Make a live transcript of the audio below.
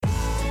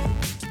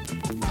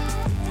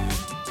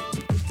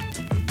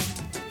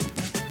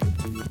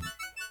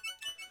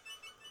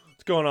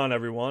going on,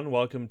 everyone?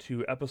 Welcome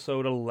to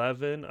episode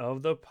 11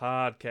 of the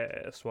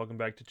podcast. Welcome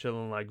back to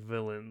Chilling Like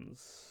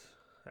Villains.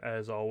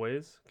 As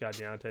always, got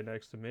Deontay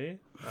next to me.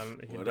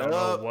 He What don't know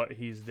up? what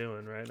he's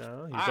doing right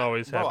now. He's I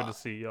always bro, happy to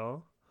see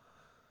y'all.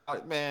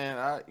 man,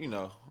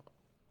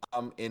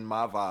 I'm in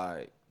my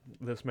vibe.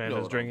 This You man know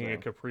is what I'm drinking a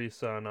saying? Capri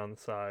Sun on the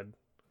side.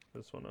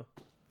 Just wanna.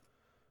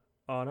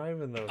 Oh, not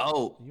even the.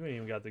 Oh, You ain't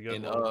even got the good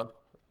and one.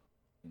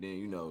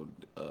 then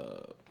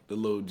the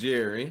little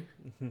Jerry,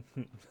 the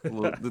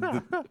little,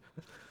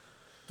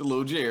 the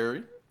little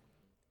Jerry.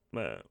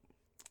 Man,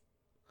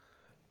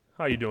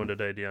 how you doing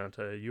today,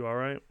 Deontay? You all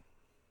right?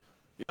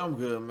 Yeah, I'm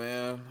good,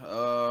 man.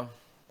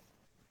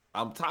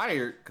 I'm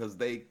tired because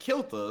they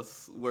killed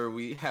us where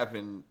we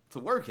happen to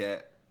work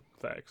at,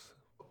 Thanks.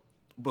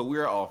 but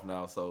we're off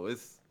now, so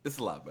it's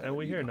a lot And better.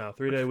 we here now.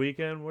 3-day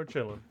weekend. We're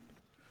chilling.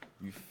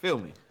 You feel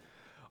me?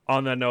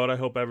 On that note, I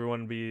hope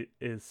everyone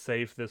is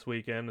safe this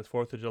weekend. It's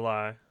 4th of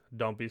July.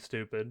 Don't be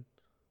stupid.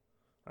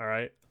 All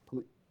right.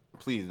 Please,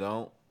 please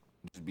don't.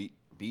 Just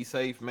be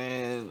safe,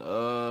 man.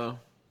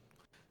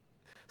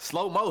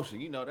 Slow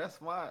motion,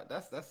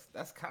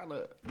 that's kind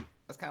of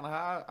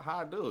how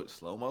I do it.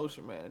 Slow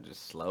motion, man.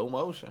 Just slow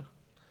motion.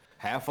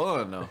 Have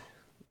fun though.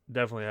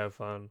 Definitely have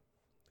fun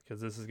because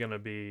this is gonna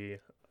be.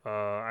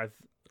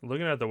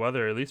 Looking at the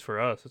weather, at least for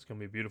us, it's gonna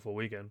be a beautiful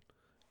weekend.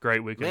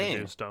 Great weekend to do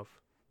Man. stuff.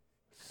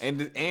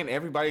 And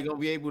everybody gonna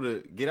be able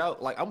to get out.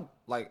 I'm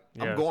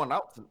Yeah, going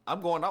out.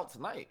 I'm going out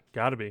tonight.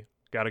 gotta be.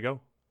 Gotta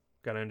go.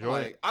 Gotta enjoy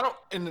it. I don't.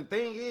 And the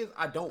thing is,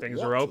 I don't Things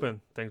are want to.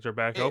 open. Things are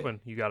back Yeah, open.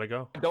 You gotta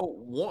go. I don't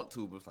want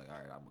to, but it's like, all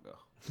right, I'm gonna go.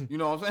 You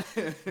know what I'm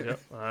saying? Yep,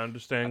 I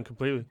understand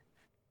completely.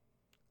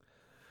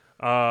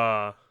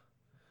 Uh,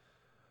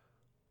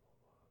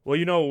 well,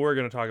 you know what we're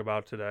gonna talk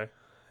about today,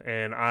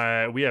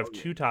 and we have Oh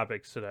yeah. two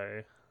topics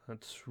today.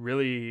 That's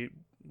really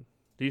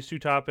these two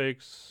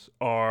topics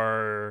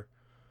are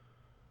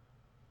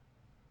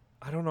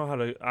I don't know how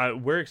to.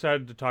 We're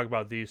excited to talk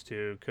about these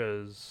two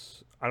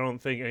because I don't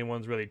think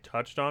anyone's really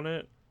touched on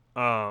it.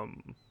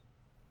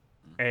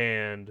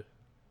 And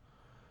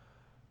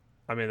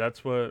I mean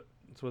that's what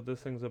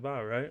this thing's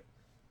about, right?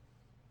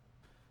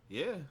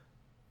 Yeah.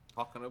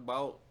 Talking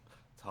about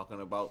talking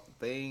about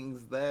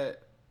things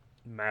that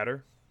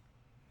Matter.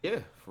 yeah,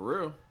 for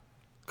real.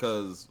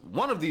 Cause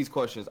one of these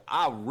questions,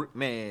 I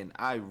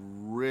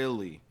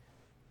really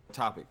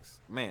topics,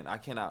 man, I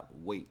cannot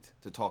wait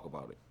to talk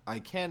about it. I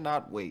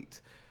cannot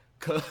wait,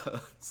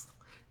 cause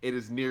it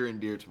is near and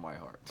dear to my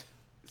heart.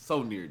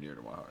 So near and dear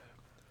to my heart.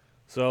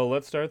 So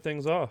let's start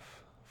things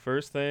off.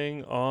 First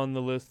thing on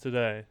the list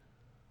today: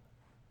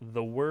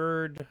 the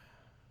word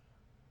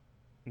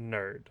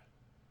nerd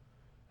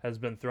has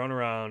been thrown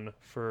around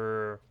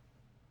for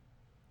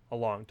a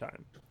long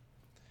time.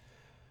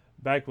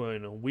 Back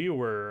when we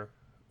were,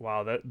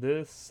 wow, that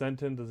this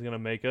sentence is gonna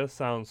make us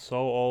sound so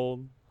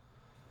old.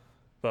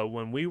 But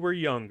when we were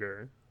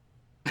younger,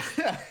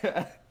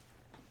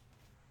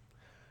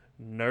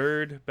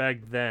 nerd back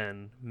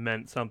then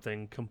meant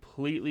something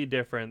completely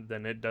different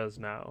than it does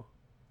now.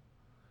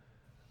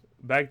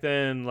 Back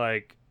then,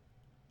 like,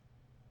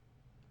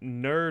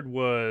 nerd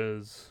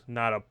was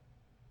not a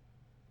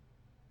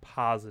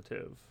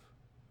positive.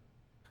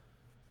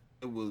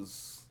 It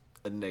was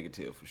a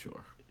negative for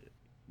sure.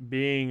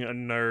 Being a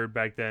nerd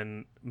back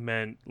then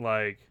meant,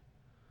 like,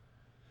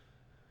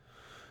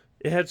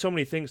 it had so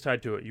many things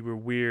tied to it. You were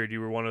weird.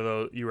 You were one of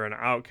those, you were an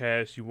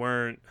outcast. You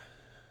weren't,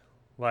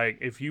 like,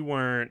 if you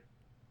weren't,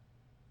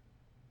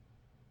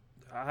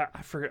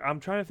 I forget. I'm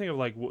trying to think of,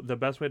 like, the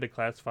best way to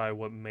classify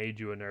what made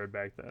you a nerd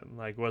back then.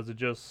 Like, was it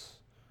just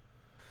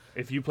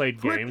if you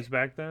played games Pretty,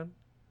 back then?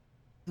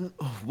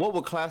 what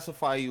would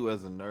classify you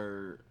as a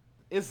nerd?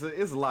 It's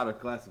a lot of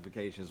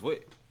classifications.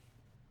 What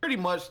pretty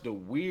much the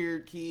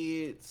weird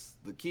kids,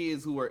 the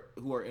kids who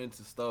are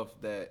into stuff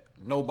that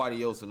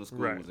nobody else in the school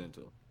Right. was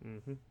into. hmm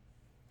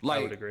I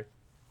would Like agree.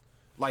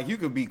 like you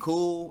could be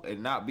cool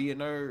and not be a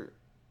nerd,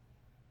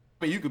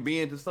 but you could be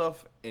into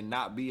stuff and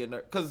not be a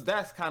nerd. Cause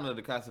that's kind of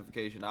the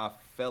classification I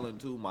fell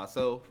into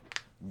myself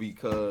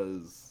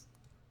because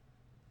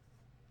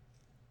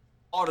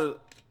all the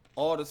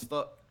all the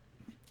stuff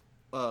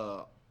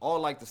uh all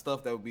like the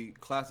stuff that would be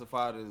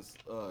classified as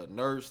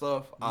nerd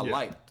stuff I Yeah.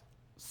 liked.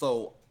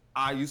 So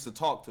I used to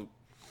talk to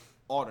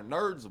all the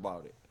nerds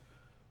about it.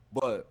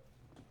 But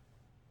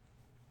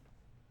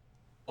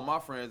all my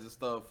friends and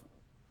stuff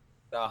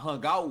that I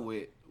hung out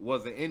with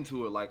wasn't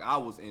into it like I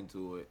was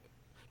into it.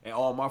 And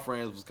all my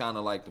friends was kind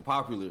of like the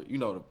popular,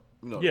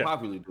 the Yeah.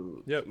 popular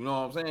dudes. Yep. You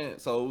know what I'm saying?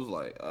 So it was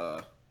like,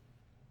 I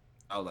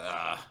was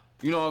like,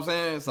 you know what I'm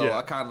saying? So I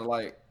Yeah. kind of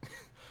like,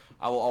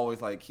 I will always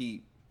like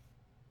keep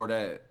for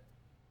that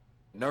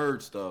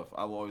nerd stuff.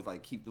 I will always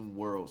like keep them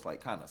worlds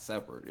like kind of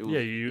separate. Yeah.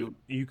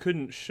 You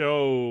couldn't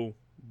show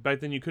back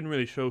then. You couldn't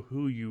really show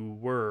who you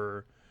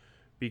were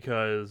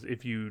because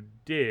if you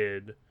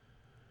did,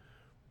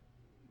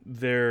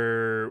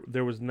 there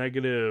was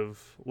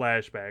negative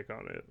lashback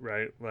on it,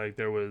 right? Like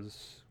there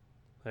was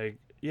like,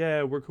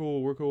 yeah, we're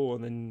cool,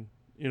 and then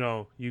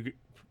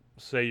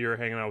say you're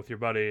hanging out with your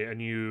buddy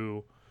and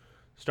you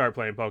start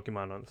playing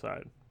Pokemon on the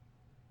side.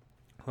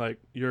 Like,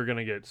 you're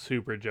gonna get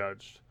super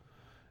judged,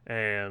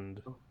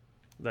 and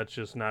that's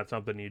just not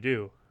something you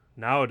do.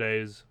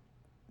 Nowadays,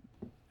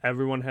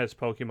 everyone has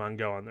Pokemon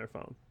Go on their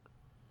phone.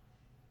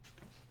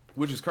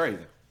 Which is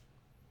crazy.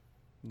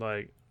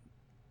 Like,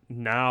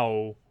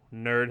 now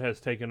nerd has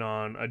taken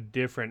on a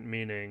different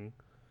meaning.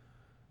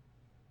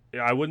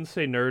 I wouldn't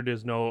say nerd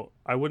is no.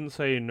 I wouldn't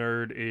say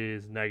nerd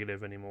is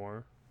negative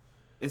anymore.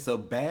 It's a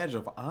badge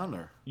of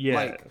honor. Yeah,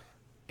 Like,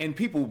 in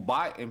people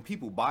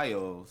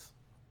bios,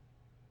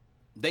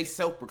 they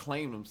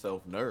self-proclaim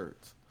themselves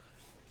nerds,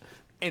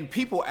 and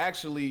people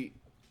actually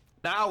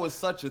now is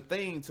such a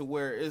thing to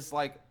where it's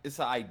like it's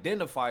an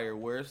identifier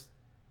where it's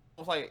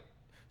like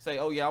say,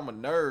 oh yeah, I'm a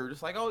nerd.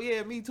 It's like, oh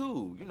yeah, me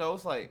too. You know,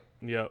 it's like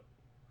yep.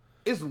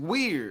 it's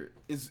weird.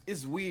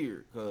 It's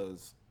weird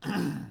because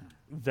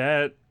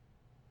That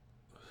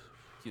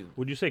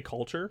would you say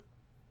culture?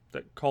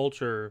 That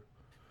culture,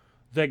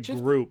 that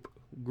just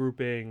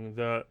grouping,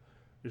 the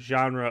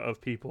genre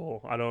of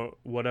people. I don't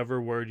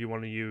whatever word you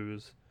want to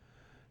use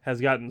has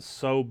gotten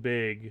so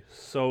big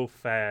so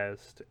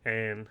fast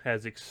and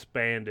has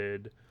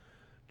expanded.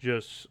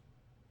 Just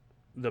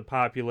the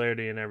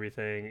popularity and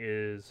everything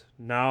is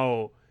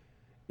now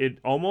it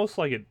almost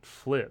like it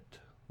flipped.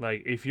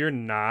 Like if you're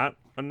not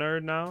a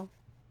nerd now,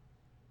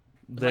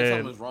 it's like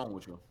something then is wrong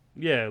with you.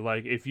 yeah,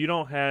 like if you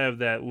don't have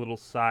that little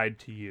side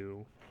to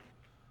you,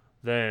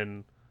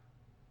 then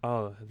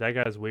oh, that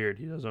guy's weird.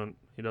 He doesn't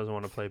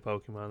want to play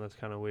Pokemon. That's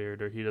kind of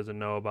weird, or he doesn't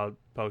know about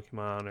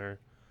Pokemon, or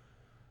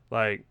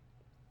like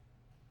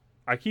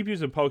I keep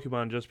using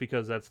Pokemon just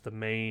because that's the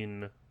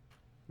main.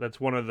 That's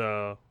one of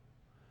the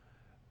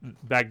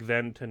back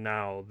then to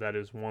now. That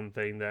is one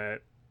thing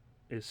that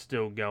is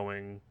still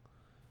going.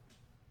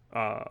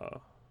 Uh,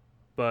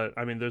 but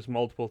I mean, there's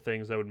multiple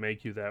things that would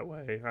make you that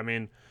way. I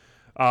mean,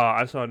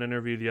 I saw an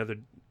interview the other.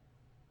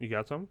 You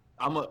got some?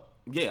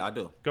 Yeah, I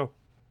do. Go.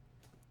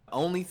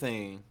 Only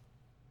thing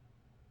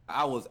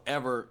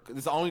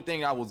it's the only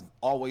thing I was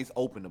always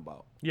open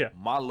about. Yeah.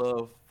 My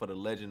love for the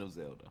Legend of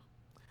Zelda.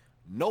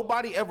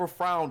 Nobody ever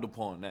frowned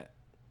upon that.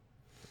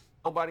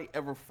 Nobody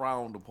ever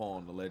frowned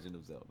upon the Legend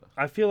of Zelda.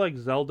 I feel like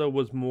Zelda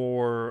was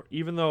more,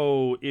 even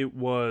though it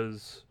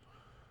was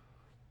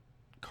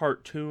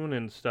cartoon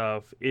and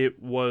stuff, it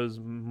was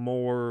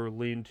more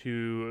lean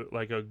to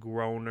like a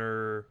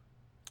groaner,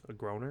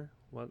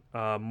 what?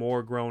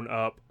 More grown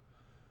up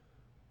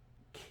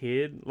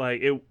kid.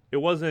 Like it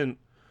wasn't.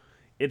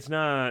 It's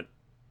not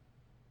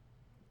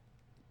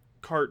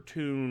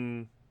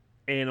cartoon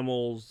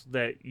animals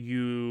that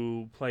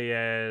you play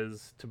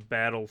as to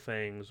battle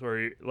things,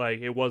 or like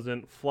it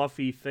wasn't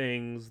fluffy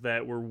things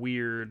that were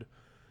weird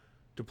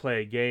to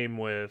play a game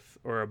with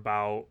or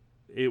about.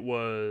 It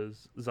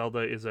was Zelda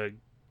is a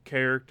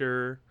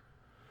character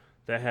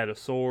that had a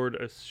sword,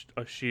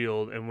 a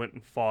shield, and went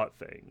and fought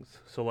things.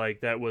 So like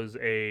that was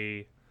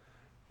a.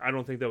 I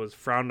don't think that was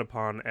frowned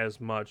upon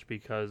as much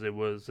because it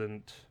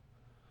wasn't.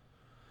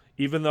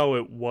 Even though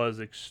it was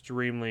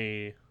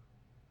extremely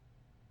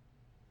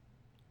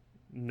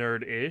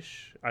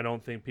nerd-ish, I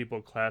don't think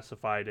people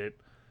classified it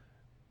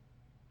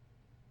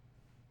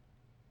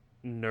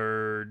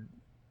nerd.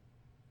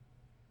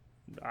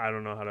 I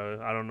don't know how to.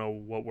 I don't know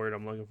what word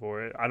I'm looking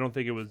for. I don't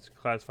think it was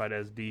classified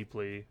as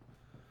deeply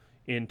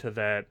into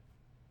that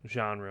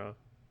genre.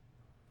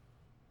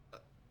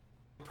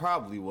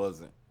 Probably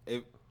wasn't.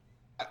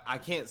 I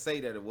can't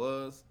say that it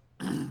was,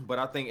 but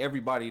I think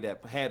everybody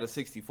that had a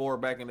 64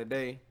 back in the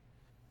day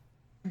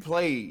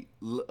played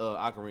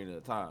Ocarina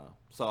of Time.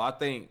 So I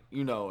think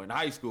in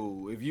high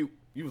school, if you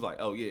was like,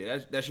 oh yeah,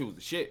 that shit was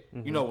the shit.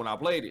 Mm-hmm. When I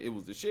played it, it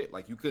was the shit.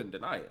 Like you couldn't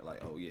deny it.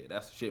 Like, oh yeah,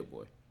 that's the shit,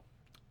 boy.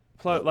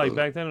 Like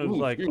back then, it was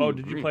Ooh, like, oh,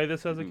 did you green. play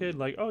this as a kid?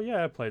 Like, oh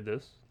yeah, I played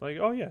this. Like,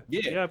 oh yeah,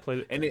 Yeah, I played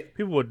it. and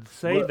People would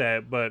say but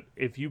that, but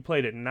if you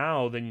played it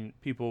now, then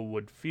people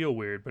would feel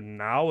weird. But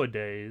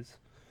nowadays,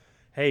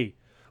 hey,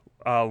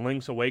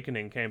 Link's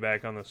Awakening came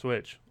back on the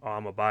Switch. Oh,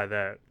 I'm gonna buy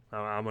that.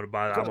 I'm gonna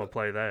buy that. I'm gonna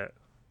play that.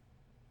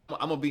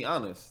 I'm gonna be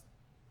honest.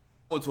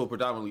 I went to a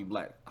predominantly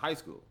black high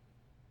school.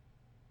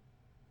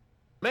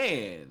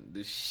 Man,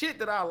 the shit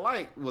that I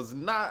liked was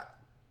not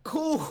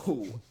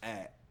cool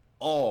at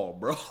all,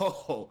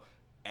 bro.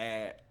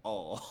 At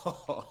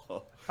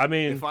all. I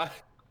mean, if I,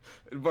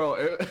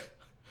 bro,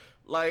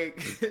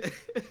 like,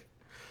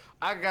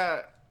 I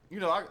got,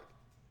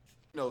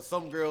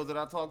 some girls that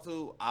I talk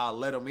to, I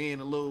let them in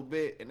a little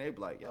bit, and they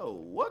be like, "Yo,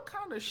 what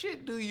kind of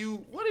shit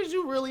what is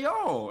you really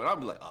on?" And I'll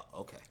be like,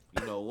 "Oh, okay.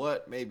 You know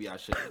what? Maybe I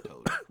shouldn't have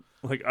told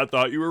you." like I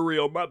thought you were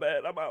real. My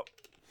bad. I'm out.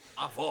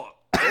 I thought.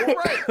 All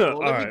right. Well,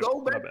 let me right.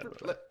 go back.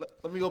 Bad,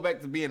 let me go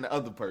back to being the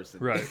other person.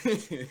 Right.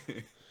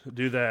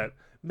 Do that.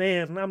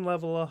 Man, I'm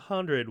level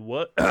 100.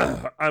 What?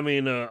 I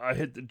mean, I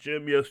hit the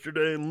gym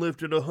yesterday and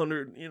lifted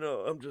 100.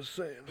 I'm just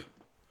saying.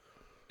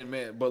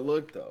 Man, but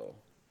look though.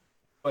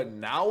 But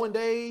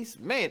nowadays,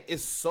 man,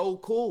 it's so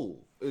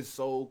cool. It's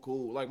so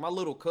cool. Like my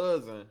little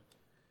cousin,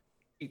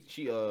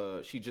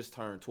 she just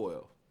turned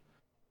 12.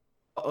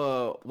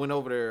 Went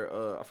over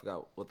there. I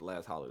forgot what the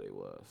last holiday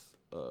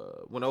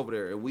was. Went over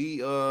there and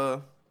we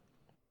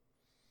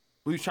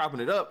We was chopping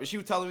it up, and she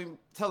was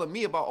telling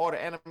me about all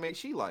the anime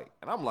she like,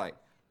 and I'm like,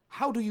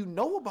 how do you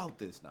know about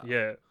this now?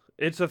 Yeah,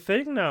 it's a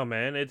thing now,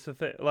 man. It's a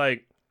thing.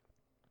 Like,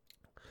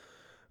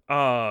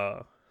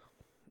 uh,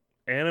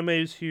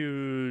 anime's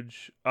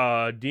huge.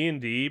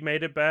 D&D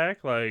made it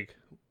back. Like,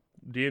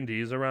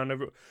 D&D's around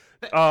every.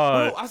 Uh,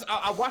 Bro,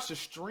 I watched a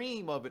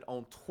stream of it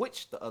on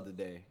Twitch the other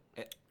day,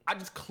 and I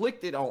just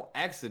clicked it on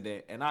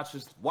accident, and I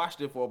just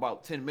watched it for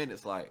about 10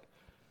 minutes. Like,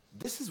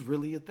 this is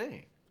really a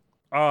thing.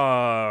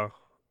 uh,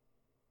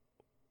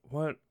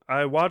 what?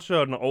 I watched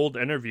an old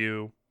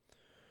interview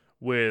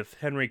with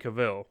Henry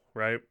Cavill,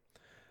 right?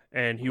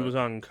 And he Okay. was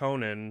on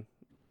Conan,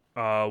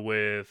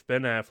 with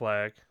Ben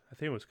Affleck. I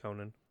think it was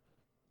Conan.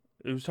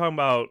 It was talking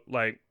about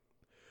like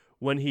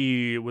when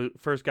he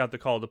first got the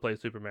call to play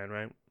Superman,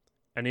 right?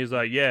 And he's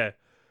like, "Yeah,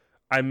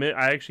 I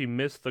actually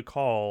missed the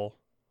call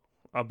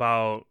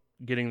about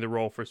getting the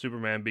role for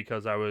Superman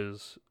because I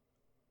was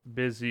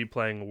busy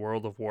playing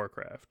World of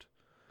Warcraft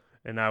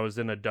and I was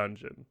in a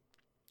dungeon."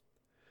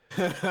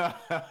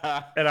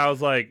 And I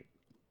was like,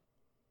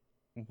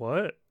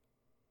 "What?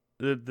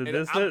 And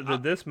I,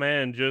 Did this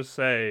man just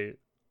say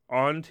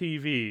on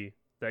TV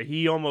that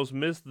he almost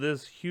missed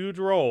this huge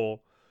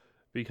role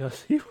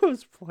because he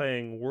was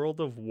playing World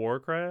of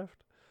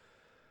Warcraft?"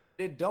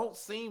 it don't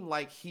seem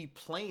like he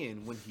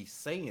playing when he's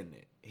saying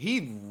it.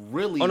 He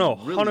Oh really, no,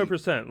 really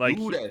 100%. Like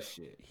do that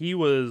shit. he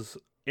was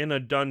in a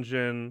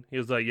dungeon. He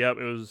was like, "Yep,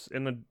 it was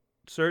in a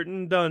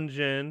certain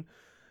dungeon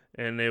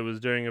and it was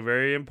during a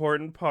very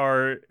important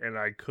part and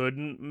I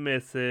couldn't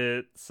miss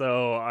it.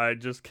 So I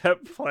just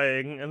kept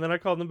playing and then I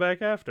called him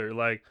back after."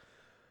 Like,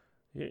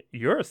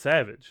 you're a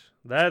savage.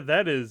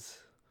 That is,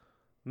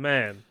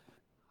 man.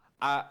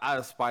 I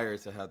aspire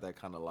to have that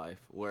kind of life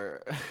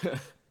where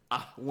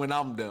when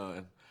I'm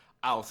done,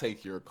 I'll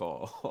take your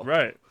call.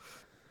 Right.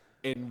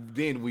 And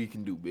then we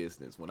can do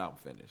business when I'm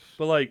finished.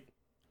 But like,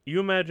 you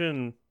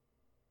imagine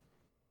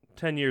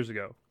 10 years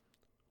ago,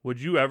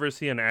 would you ever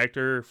see an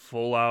actor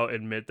full out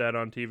admit that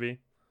on TV?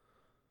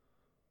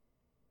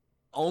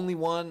 Only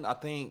one, I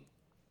think,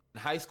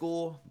 in high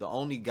school, the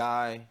only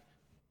guy,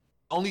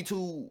 only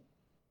two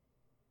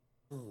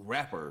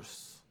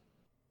rappers,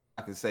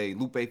 I can say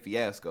Lupe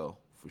Fiasco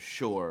for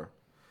sure,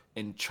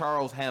 and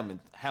Charles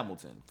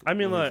Hamilton I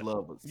mean, when his like,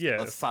 love was yeah.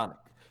 a Sonic.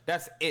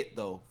 That's it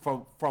though.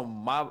 From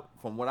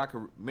what I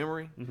can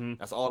memory, Hmm.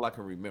 that's all I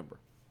can remember.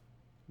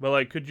 But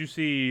like, could you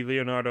see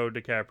Leonardo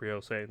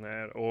DiCaprio saying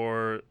that,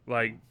 or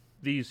like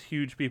these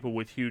huge people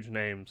with huge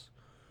names?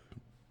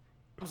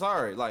 I'm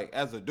sorry, like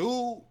as a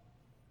dude,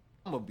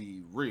 I'm gonna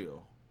be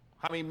real.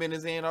 How many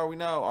minutes in are we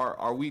now?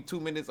 Are we 2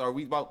 minutes? Are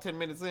we about 10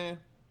 minutes in?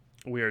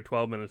 We are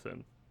 12 minutes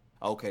in.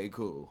 Okay,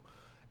 cool.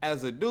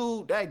 As a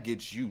dude, that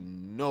gets you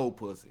no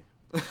pussy.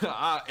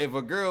 If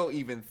a girl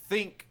even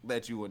think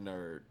that you a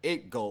nerd,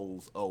 it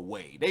goes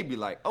away. They be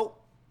like, "Oh,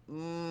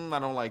 I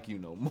don't like you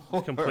no It's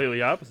more."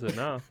 completely opposite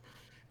now.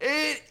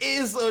 It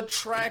is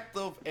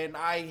attractive, and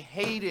I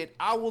hate it.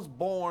 I was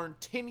born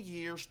 10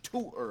 years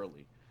too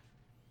early.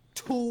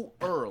 Too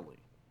early.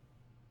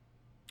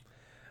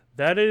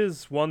 That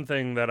is one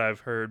thing that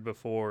I've heard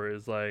before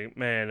is like,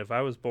 man, if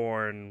I was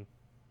born,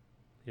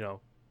 you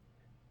know,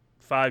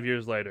 5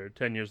 years later,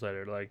 10 years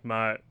later, like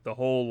the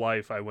whole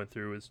life I went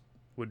through is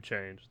would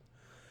change.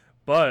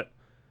 But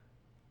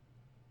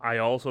I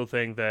also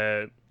think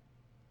that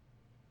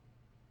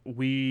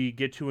we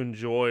get to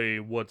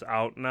enjoy what's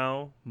out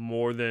now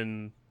more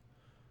than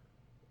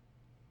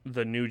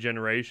the new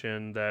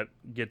generation that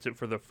gets it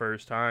for the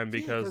first time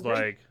Yeah, because because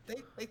like,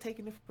 they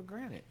taking it for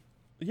granted.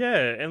 yeah,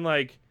 and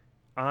like,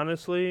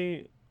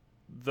 honestly,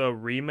 the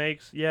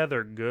remakes, yeah,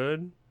 they're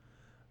good,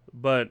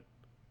 but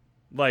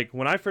like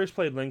when I first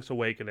played Link's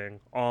Awakening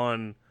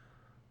on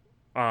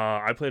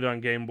I played it on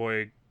Game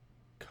Boy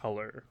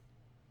Color.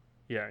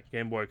 Yeah,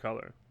 Game Boy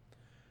Color.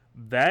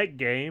 That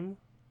game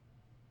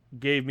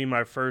gave me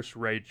my first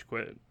rage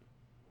quit.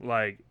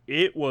 Like,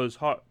 it was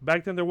hot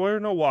back then. There were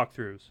no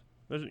walkthroughs.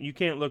 You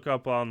can't look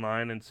up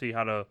online and see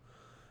how to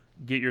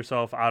get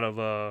yourself out of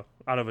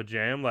a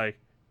jam. Like,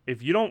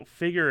 if you don't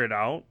figure it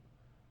out,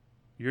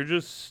 you're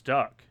just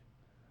stuck.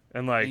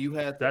 And And like, you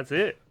had to, that's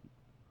it.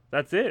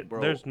 That's it. bro,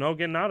 There's no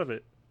getting out of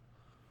it.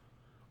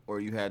 or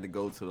you had to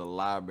go to the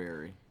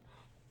library,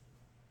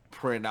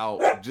 print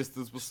out just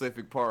the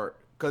specific part,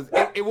 because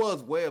it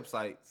was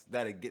websites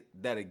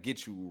that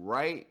get you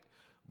right,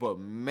 but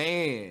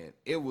man,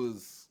 it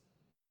was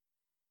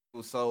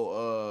so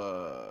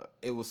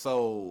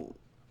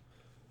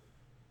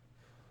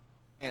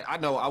and I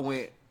know I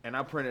went and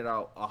I printed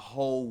out a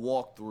whole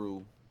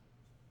walkthrough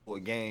for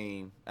a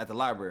game at the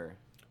library.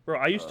 Bro,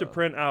 Uh, I used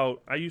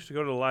to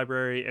go to the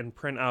library and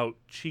print out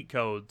cheat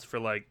codes for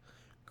like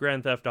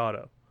Grand Theft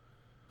Auto.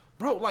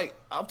 Bro, like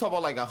I'm talking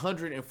about like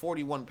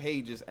 141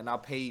 pages, and I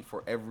paid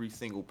for every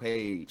single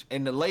page.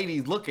 And the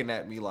lady's looking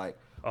at me like,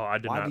 Oh,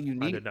 "Why do you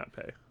I need did it?" not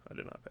pay. I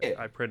did not pay. Yeah,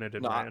 I printed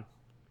and no, ran.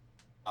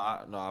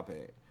 no, I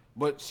paid.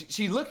 But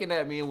she looking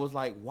at me and was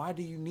like, "Why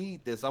do you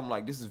need this?" I'm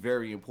like, "This is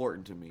very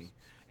important to me."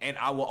 and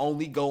I will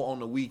only go on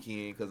the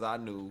weekend because I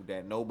knew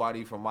that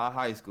nobody from my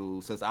high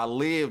school, since I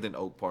lived in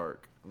Oak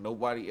Park,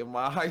 nobody in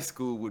my high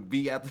school would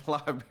be at the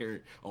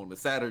library on the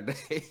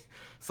Saturday.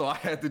 So I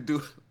had to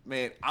do,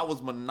 man, I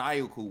was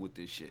maniacal with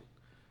this shit.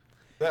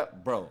 Yeah,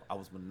 bro, I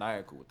was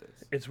maniacal with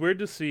this. It's weird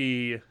to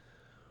see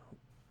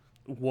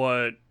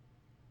what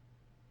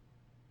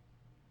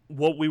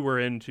we were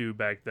into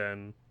back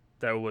then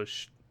that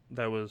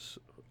was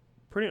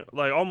pretty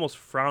like almost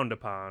frowned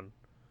upon,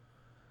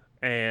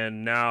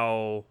 and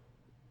now,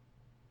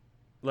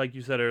 like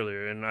you said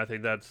earlier, and I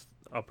think that's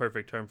a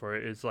perfect term for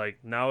it, is like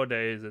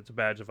nowadays it's a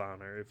badge of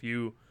honor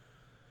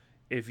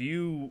if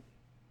you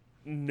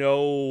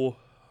know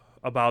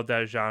about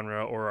that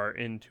genre or are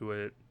into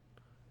it,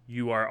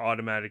 you are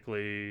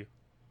automatically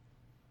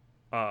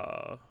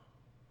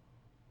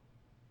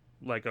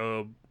like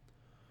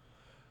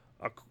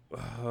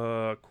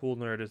cool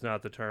nerd is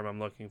not the term I'm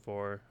looking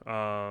for.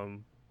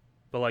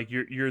 But like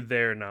you're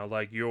there now.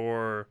 Like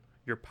you're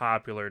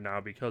popular now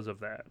because of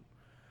that.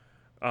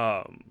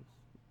 Um,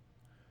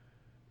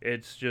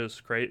 it's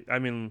just great. I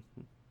mean,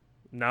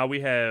 now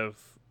we have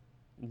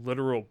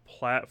literal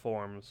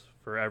platforms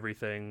for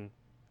everything,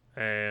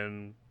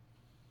 and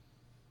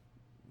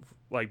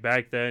like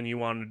back then, you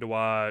wanted to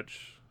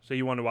watch. Say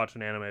you wanted to watch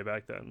an anime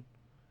back then,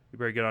 you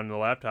better get on the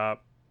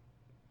laptop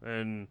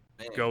and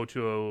Man, go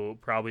to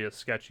probably a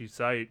sketchy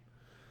site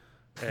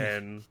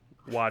and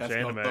watch that's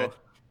gonna anime throw,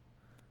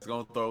 it's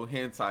gonna throw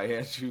hentai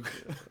at you.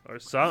 or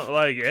something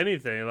like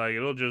anything. Like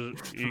it'll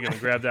just you're gonna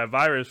grab that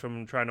virus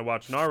from trying to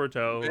watch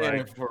Naruto. Man,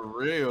 Like for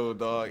real,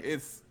 dog.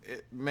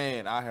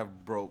 Man, I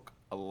have broke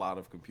a lot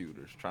of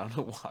computers trying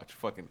to watch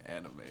fucking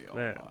anime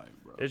man, online,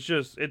 bro.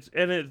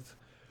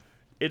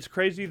 it's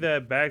crazy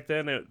that back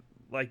then it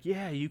like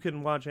yeah you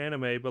can watch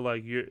anime but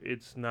like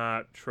it's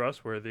not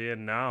trustworthy,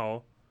 and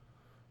now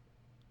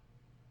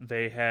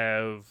they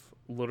have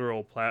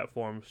literal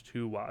platforms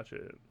to watch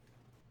it.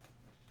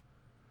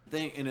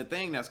 The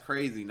thing that's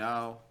crazy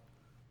now,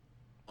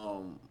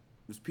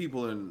 there's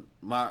people in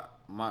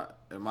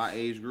my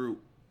age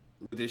group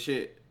with this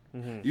shit.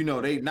 Hmm. You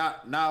know, they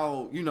not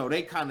now. You know,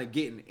 they kind of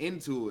getting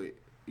into it.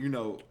 You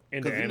know,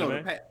 Into because you know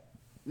anime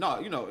no,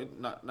 you know, or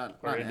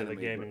not into the anime,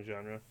 gaming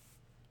genre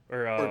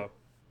or but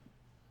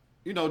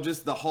you know,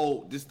 just the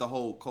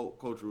whole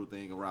cultural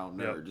thing around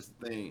yep, nerd, just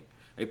the thing.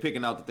 They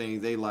picking out the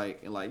things they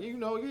like and like, you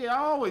know, yeah, I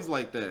always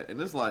like that, and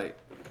it's like,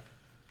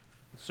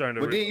 starting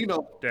to but then you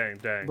know,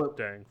 but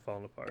dang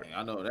falling apart. dang,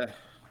 I know that.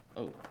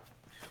 Oh,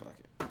 fuck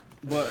it.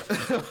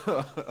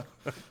 But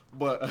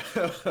but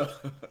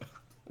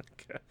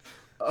Okay.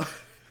 uh,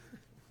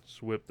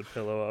 Just whip the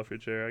pillow off your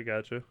chair. I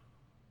got you.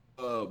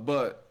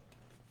 but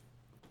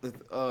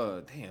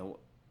damn,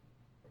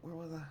 where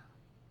was I?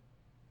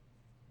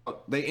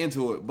 They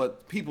into it,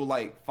 but people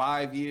like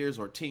 5 years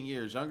or 10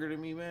 years younger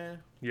than me,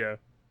 man. Yeah.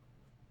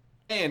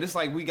 Man, it's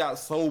like we got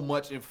so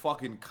much in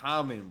fucking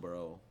common,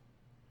 bro.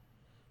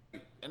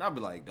 And I'd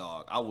be like,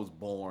 dog, I was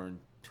born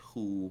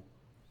too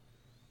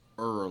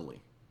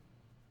early.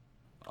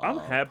 I'm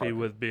happy Probably.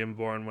 with being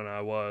born when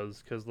I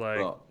was, cause like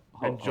Well,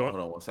 enjoy.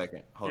 hold on 1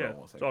 second. Hold Yeah, on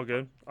one it's second. all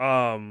good.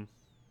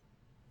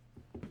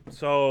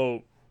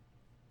 So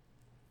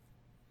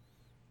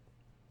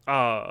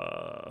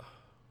uh,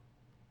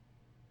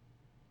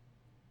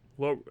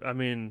 well, I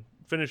mean,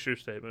 finish your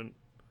statement.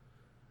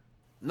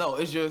 No,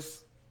 it's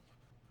just,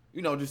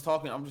 you know, just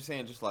talking. I'm just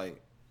saying, just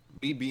like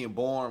me being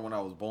born when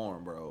I was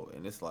born, bro.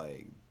 And it's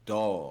like,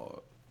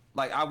 dog,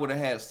 like I would have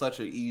had such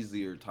an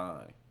easier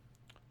time.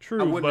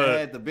 I True, wouldn't have but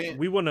had the bent.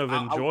 we wouldn't have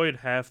I enjoyed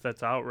half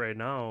that's out right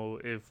now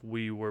if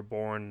we were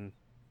born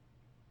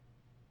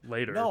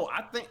later.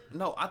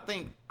 no, I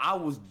think I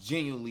was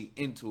genuinely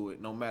into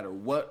it. No matter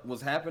what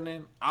was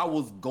happening, I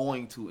was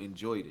going to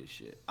enjoy this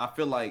shit. I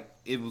feel like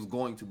it was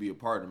going to be a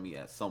part of me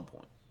at some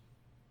point.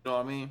 You know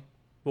what I mean?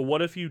 But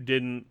what if you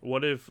didn't?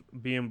 What if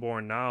being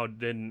born now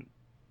didn't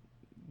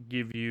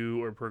give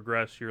you or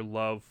progress your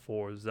love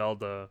for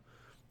Zelda?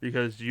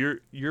 Because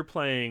you're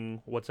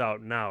playing what's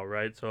out now,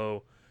 right?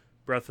 So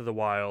Breath of the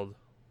Wild,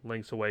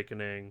 Link's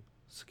Awakening,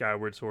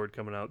 Skyward Sword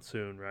coming out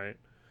soon, right?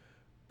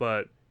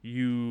 But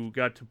you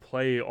got to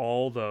play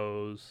all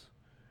those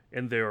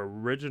in their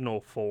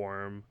original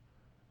form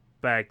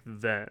back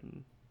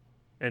then.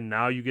 And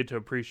now you get to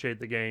appreciate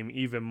the game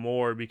even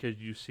more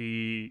because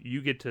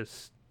you get to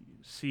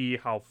see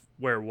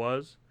where it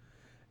was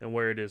and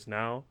where it is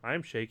now.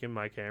 I'm shaking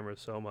my camera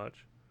so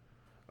much.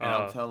 And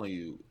I'm Uh, telling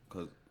you,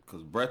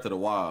 cause Breath of the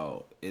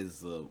Wild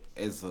is a.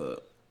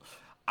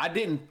 I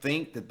didn't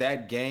think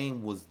that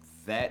game was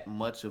that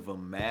much of a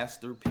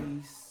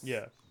masterpiece.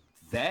 yeah,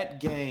 That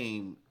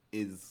game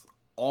is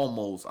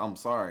almost. I'm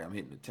sorry, I'm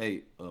hitting the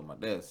tape of my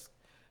desk.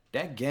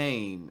 That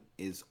game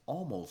is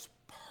almost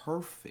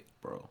perfect,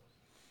 bro.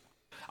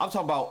 I'm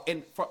talking about,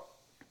 and for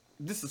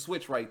this is a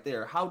switch right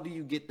there. How do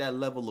you get that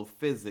level of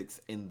physics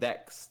in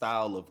that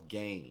style of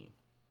game?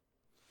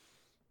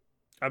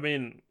 I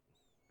mean,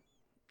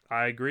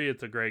 I agree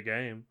it's a great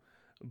game,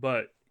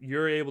 but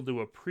you're able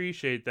to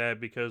appreciate that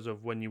because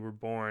of when you were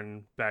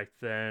born back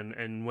then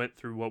and went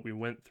through what we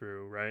went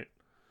through, right?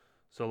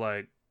 So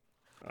like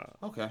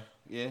Okay.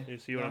 Yeah. You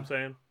see what I'm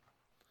saying?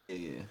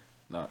 Yeah.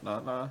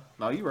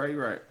 No. You're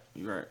right.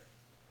 You're right.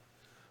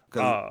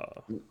 Because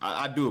Uh,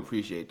 I do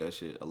appreciate that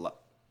shit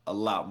a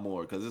lot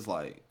more. Because it's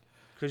like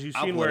because you've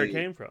I seen where it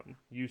played. came from.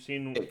 You've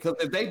seen Because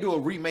if they do a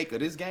remake of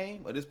this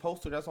game, of this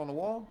poster that's on the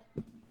wall,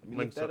 let me look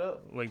links, that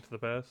up. Link to the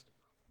Past.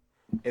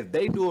 If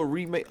they do a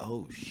remake,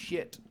 oh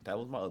shit, that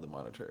was my other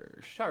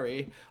monitor.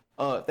 Sorry.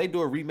 If they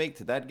do a remake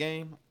to that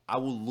game, I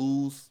will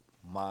lose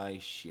my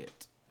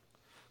shit.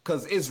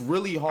 Cause it's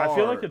really I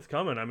feel like hard. it's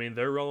coming. I mean,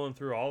 they're rolling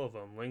through all of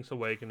them. Link's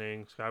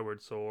Awakening,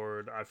 Skyward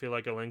Sword. I feel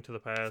like A Link to the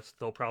Past,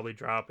 they'll probably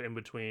drop in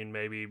between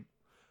maybe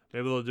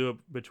they'll do it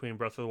between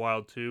Breath of the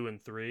Wild 2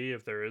 and 3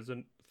 if there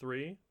isn't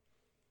 3.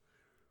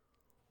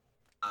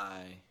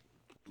 I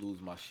lose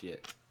my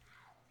shit.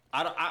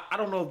 I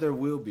don't know if there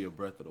will be a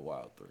Breath of the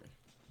Wild 3.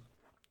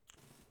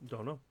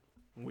 Don't know.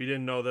 We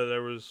didn't know that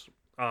there was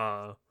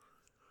I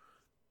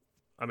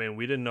mean,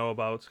 we didn't know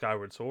about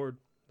Skyward Sword.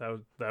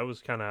 That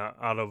was kind of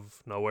out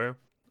of nowhere.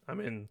 I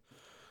mean,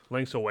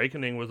 Link's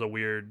Awakening was a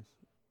weird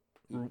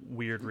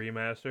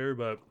remaster,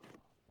 but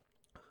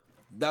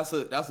That's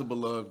a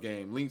beloved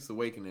game. Link's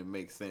Awakening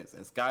makes sense,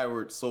 and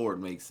Skyward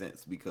Sword makes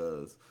sense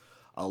because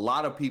a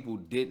lot of people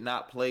did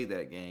not play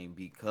that game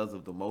because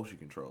of the motion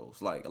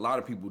controls. Like a lot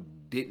of people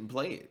didn't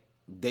play it.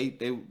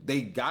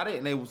 They got it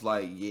and they was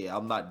like, yeah,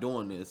 I'm not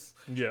doing this.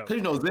 yeah.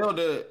 Cause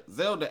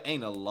Zelda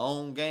ain't a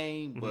long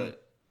game,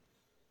 but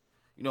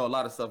you know a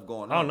lot of stuff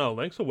going I don't on. know.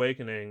 Link's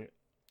Awakening,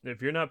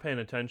 if you're not paying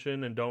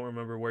attention and don't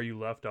remember where you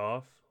left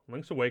off,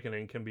 Link's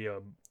Awakening can be a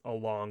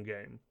long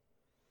game.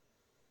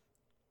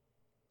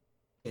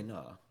 And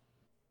I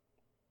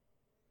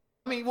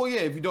mean, well,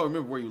 yeah, if you don't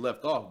remember where you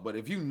left off, but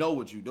if you know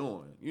what you're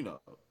doing, you know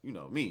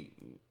me.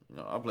 You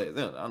know, I play it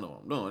then. I know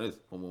I'm doing this.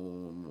 You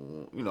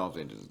know what I'm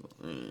saying? Just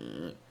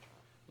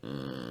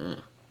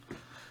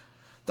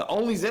the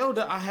only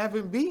Zelda I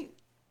haven't beat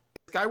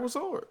is Skyward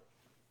Sword.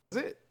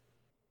 That's it.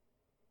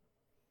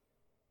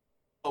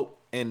 Oh,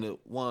 and the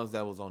ones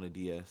that was on the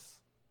DS,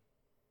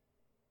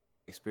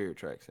 like Spirit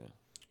Tracks in.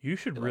 You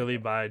should Like really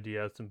that. buy a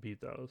DS and beat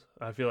those.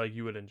 I feel like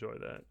you would enjoy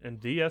that. And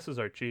DSs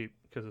are cheap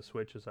because the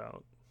Switch is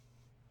out.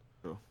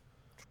 True.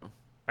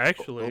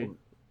 Actually, Oh,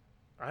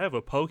 I have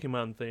a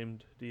Pokemon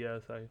themed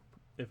DS.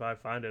 If I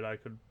find it, I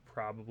could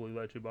probably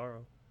let you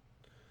borrow.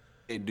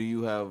 hey, do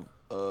you have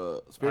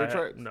Spirit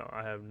Tracks? No,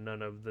 I have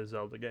none of the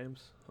Zelda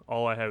games.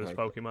 All I have is Like,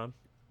 Pokemon.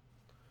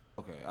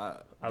 okay, I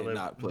did live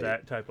not play.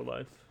 that type of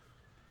life.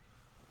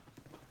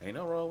 Ain't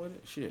no wrong with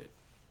it. Shit.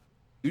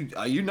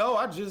 You know,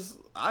 I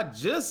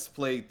just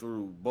played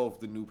through both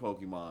the new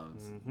Pokemons.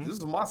 Mm-hmm. This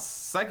is my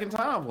second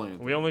time playing.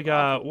 We only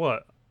got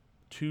what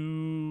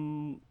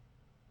 2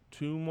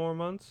 more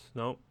months?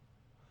 Nope.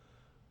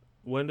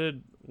 When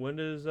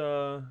is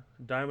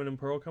Diamond and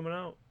Pearl coming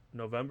out?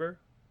 November.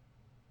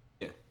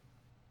 Yeah.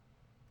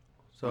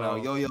 So No,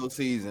 yo-yo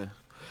season.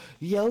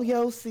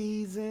 Yo-yo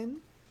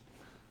season.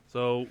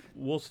 So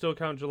we'll still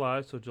count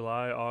July. So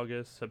July,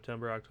 August,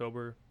 September,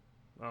 October.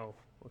 Oh,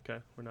 okay.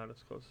 We're not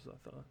as close as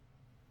I thought.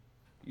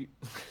 You,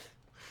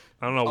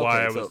 I don't know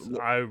why okay,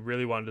 I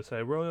really wanted to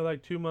say we're only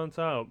like 2 months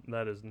out.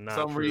 That is not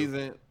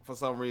true. for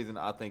some reason,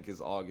 I think it's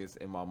August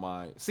in my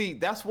mind. See,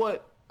 that's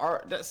what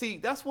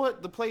that's where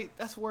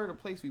the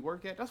place we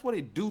work at. That's what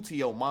it do to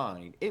your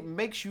mind. It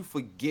makes you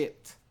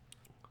forget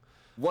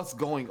what's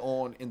going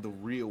on in the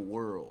real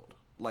world.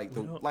 Like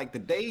the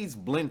days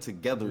blend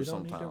together We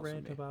don't sometimes. need to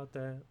rant about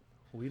that.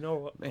 We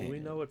know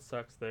Man. what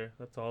sucks there.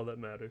 That's all that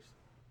matters.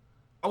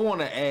 I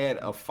want to add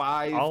a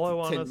 5 All I to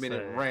wanna 10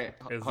 minute say rant.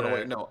 is Hold on, that-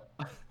 wait, no.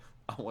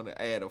 I want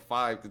to add a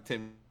 5 to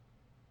 10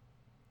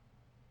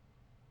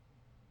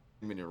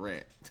 minute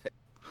rant.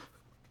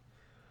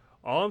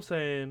 All I'm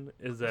saying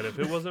is that if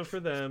it wasn't for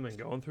them and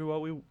going through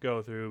what we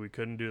go through, we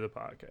couldn't do the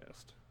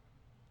podcast.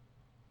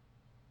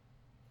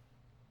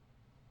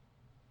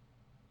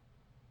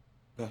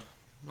 All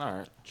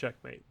right.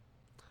 Checkmate.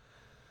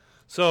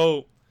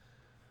 So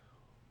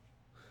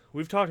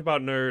we've talked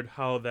about Nerd,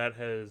 how that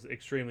has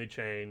extremely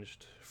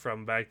changed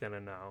from back then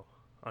and now.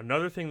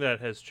 Another thing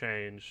that has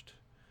changed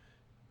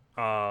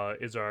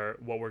is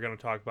what we're going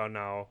to talk about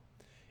now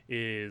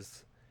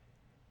is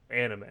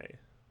anime.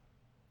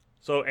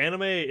 So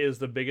anime is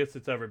the biggest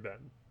it's ever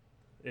been.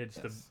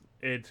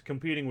 It's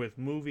competing with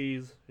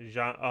movies,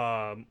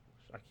 I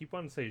keep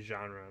wanting to say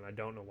genre, and I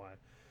don't know why.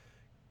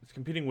 It's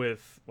competing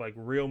with like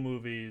real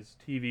movies,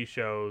 TV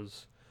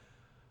shows.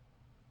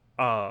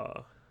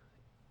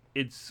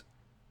 It's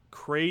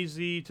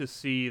crazy to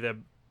see that,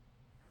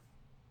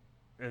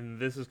 and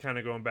this is kind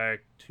of going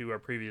back to our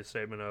previous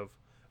statement of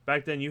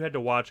back then you had to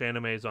watch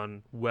animes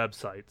on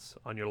websites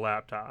on your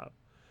laptop.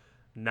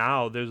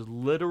 Now there's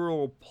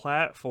literal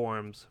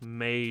platforms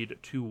made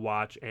to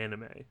watch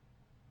anime.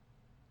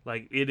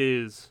 Like it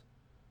is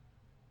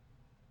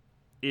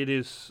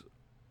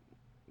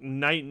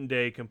night and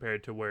day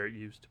compared to where it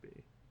used to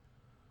be.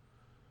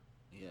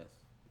 Yes.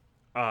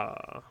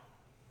 I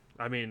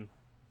mean,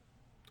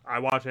 I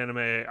watch anime.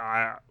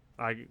 I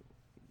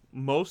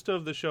most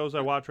of the shows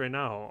I watch right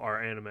now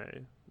are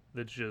anime.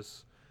 It's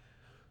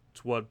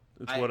what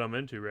I'm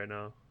into right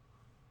now.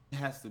 it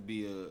has to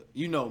be a.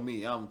 You know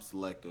me, I'm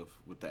selective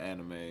with the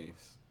animes,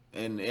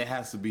 and it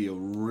has to be a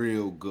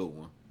real good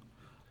one.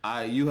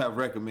 You have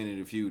recommended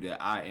a few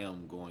that I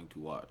am going to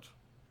watch.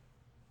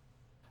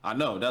 I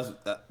know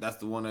that's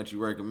the one that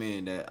you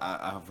recommend that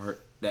I've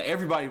heard that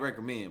everybody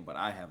recommend, but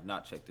I have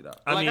not checked it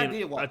out. I Like I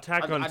mean, did watch.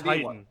 Attack on I did watch.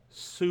 Titan,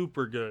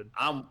 super good.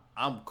 I'm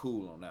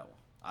cool on that one.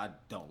 I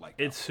don't like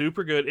that It's one.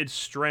 super good. It's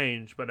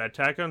strange, but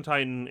Attack on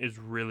Titan is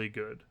really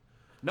good.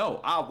 No,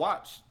 I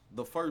watched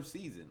the first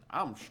season.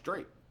 I'm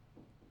straight.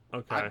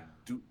 Okay.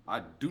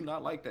 I do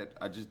not like that.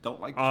 I just don't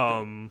like the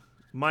story.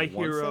 My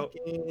One Hero,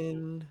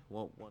 second.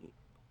 One.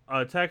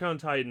 Attack on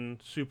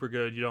Titan, super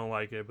good. You don't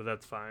like it, but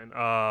that's fine.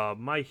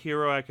 My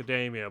Hero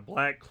Academia,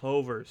 Black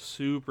Clover,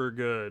 super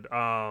good.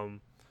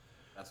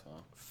 That's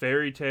one.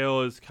 Fairy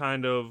Tail is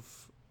kind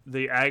of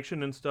the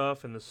action and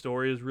stuff, and the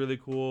story is really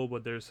cool,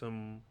 but there's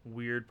some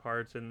weird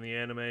parts in the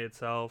anime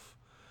itself.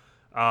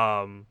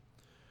 Um,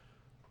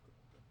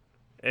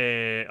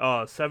 and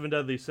Seven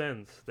Deadly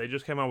Sins. They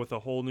just came out with a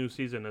whole new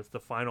season. It's the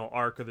final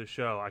arc of the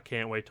show. I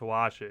can't wait to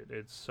watch it.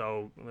 It's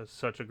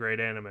such a great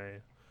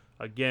anime.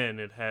 Again,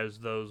 it has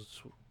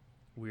those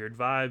weird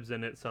vibes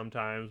in it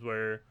sometimes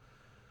where,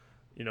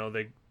 you know,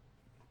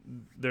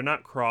 they're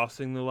not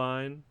crossing the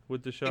line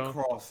with the show. They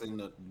crossing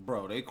the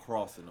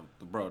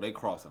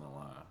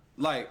line.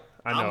 Like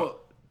I know.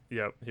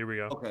 Yep. Here we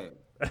go. Okay.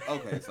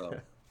 So,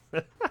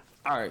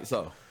 all right.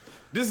 So,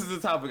 this is the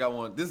topic I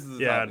want. This is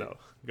the Yeah, I topic know.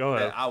 Go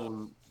ahead.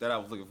 that I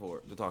was looking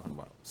forward to talking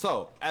about.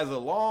 So, as a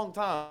long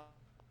time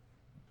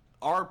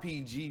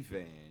RPG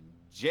fan,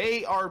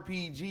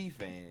 JRPG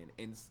fan,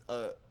 and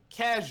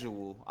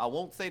casual, I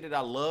won't say that I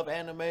love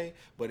anime,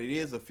 but it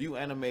is a few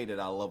anime that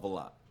I love a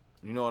lot.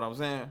 You know what I'm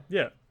saying?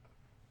 Yeah.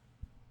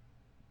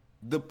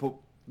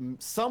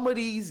 Some of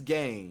these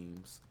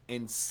games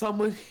and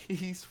some of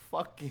these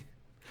fucking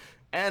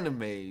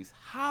animes,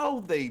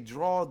 how they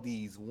draw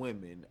these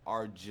women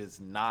are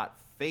just not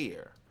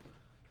fair.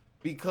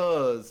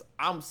 Because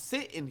I'm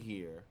sitting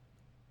here,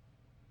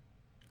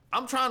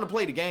 I'm trying to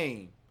play the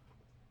game.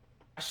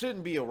 I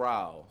shouldn't be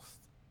aroused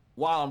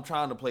while I'm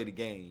trying to play the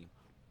game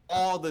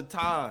all the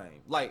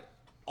time. Like,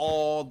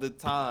 all the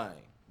time.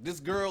 This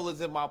girl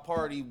is in my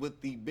party with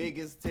the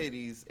biggest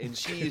titties, and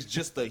she is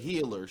just a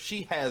healer.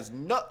 She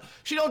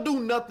don't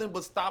do nothing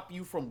but stop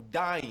you from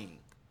dying.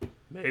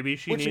 Maybe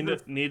she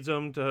needs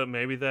them to.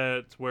 Maybe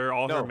that's where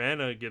all her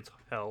mana gets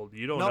held.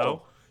 You don't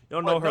know. You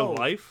don't know her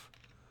life.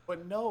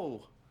 But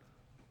no,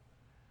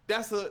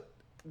 that's a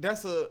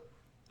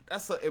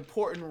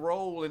important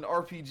role in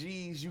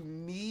RPGs. You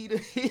need a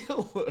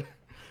healer.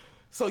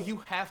 So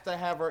you have to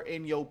have her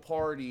in your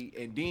party,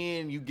 and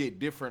then you get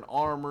different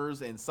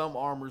armors, and some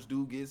armors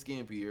do get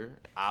skimpier.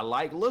 I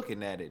like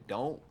looking at it.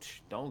 Don't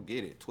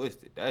get it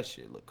twisted. That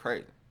shit look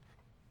crazy.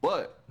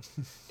 But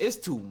it's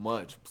too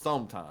much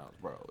sometimes,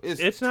 bro.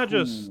 It's not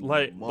just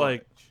like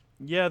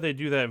yeah, they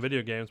do that in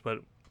video games, but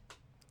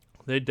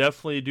they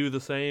definitely do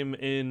the same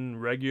in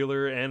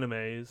regular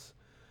animes.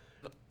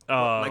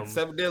 Like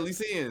Seven Deadly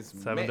Sins.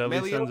 Seven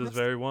Deadly Sins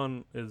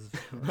is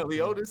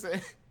Meliodas.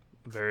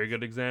 Very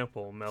good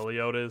example.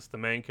 Meliodas, the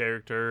main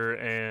character,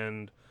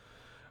 and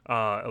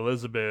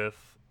Elizabeth,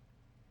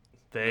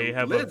 they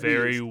have a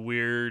very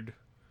weird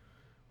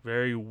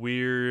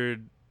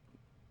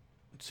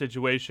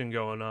situation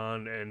going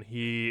on, and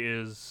he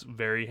is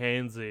very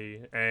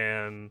handsy,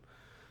 and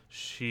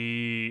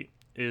she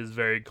is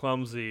very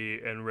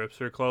clumsy and rips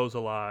her clothes a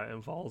lot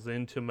and falls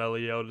into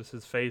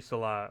Meliodas' face a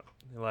lot.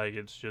 Like,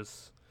 it's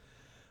just...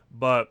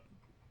 But,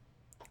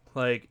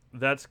 like,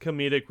 that's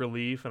comedic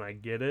relief, and I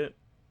get it.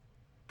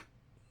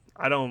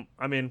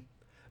 I mean,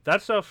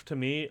 that stuff to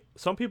me,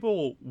 some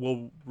people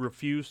will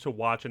refuse to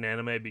watch an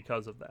anime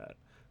because of that.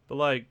 But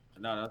like,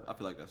 no, I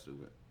feel like that's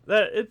stupid.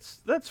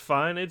 That's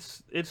fine.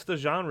 It's the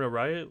genre,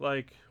 right?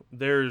 Like,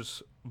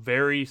 there's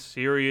very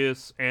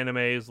serious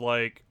animes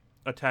like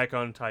Attack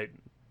on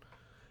Titan.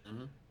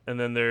 Mm-hmm. And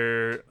then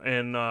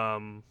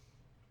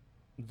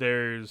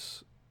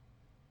there's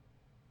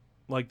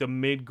like the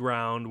mid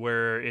ground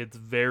where it's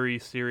very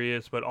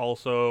serious, but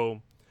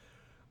also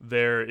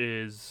there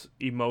is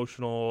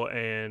emotional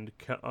and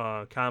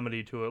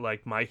comedy to it,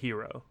 like My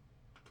Hero.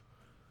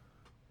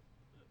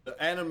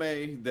 The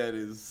anime that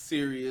is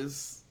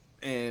serious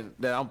and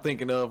that I'm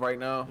thinking of right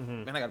now,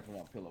 man, I gotta put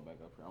my pillow back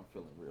up here. I'm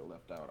feeling real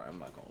left out. I'm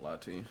not gonna lie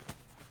to you.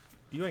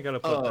 You ain't gotta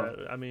put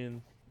that. I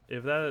mean,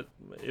 if that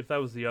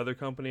was the other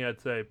company,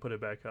 I'd say put it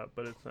back up,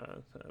 but it's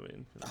not. I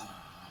mean, you know.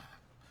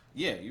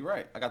 Yeah, you're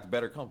right. I got the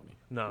better company.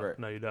 No, right.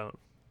 No, you don't.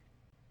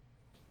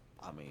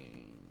 I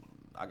mean,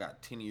 I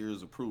got 10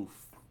 years of proof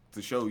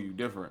to show you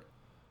different.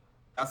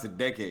 That's a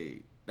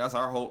decade. That's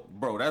our whole...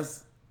 Bro,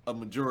 that's a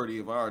majority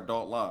of our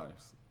adult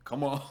lives.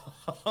 Come on.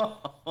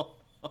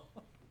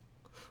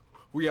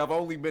 We have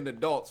only been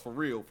adults for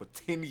real for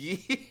 10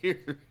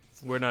 years.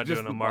 We're not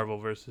doing a Marvel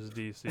versus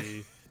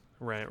DC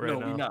rant right now.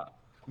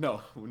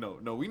 No, we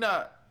not. No, we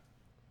not.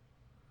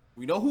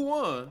 We know who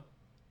won.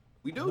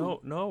 We do.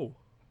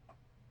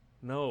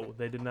 No,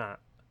 they did not.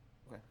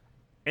 Okay.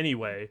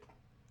 Anyway,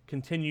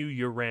 continue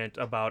your rant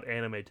about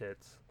anime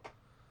tits.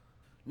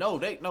 No,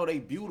 they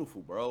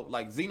beautiful, bro.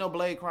 Like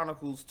Xenoblade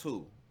Chronicles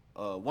 2,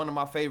 one of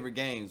my favorite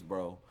games,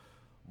 bro.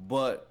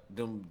 But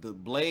the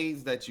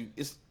blades that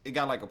it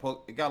got like a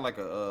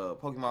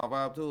Pokemon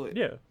vibe to it.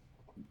 Yeah.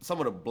 Some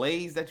of the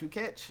blades that you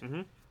catch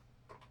Hmm.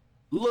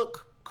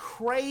 look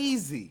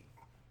crazy,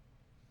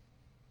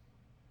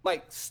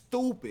 like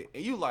stupid,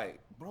 and you like,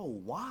 bro,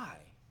 why?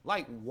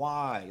 Like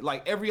why?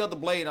 Like every other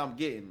blade I'm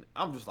getting,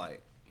 I'm just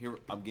like, here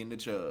I'm getting the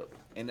chub,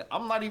 and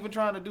I'm not even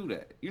trying to do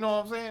that. You know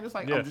what I'm saying? It's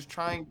like Yeah. I'm just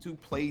trying to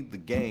play the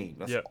game.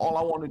 That's Yeah. all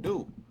I want to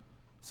do.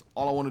 It's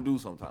all I want to do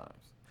sometimes.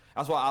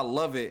 That's why I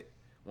love it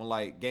when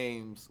like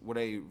games where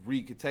they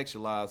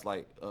recontextualize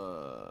like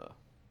Lara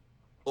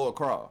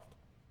Croft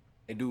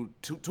and do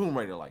Tomb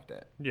Raider like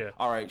that. Yeah.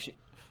 All right,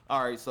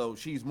 all right. So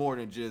she's more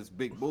than just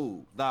big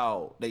boobs.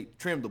 Now they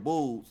trim the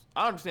boobs.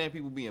 I understand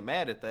people being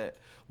mad at that,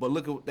 but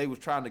look at what they was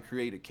trying to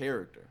create a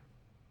character.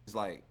 It's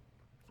like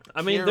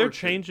I mean, they're character.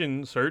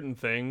 changing certain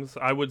things.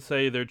 I would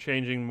say they're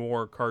changing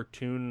more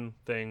cartoon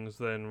things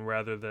than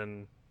rather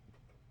than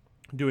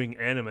doing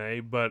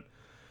anime, but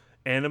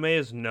anime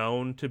is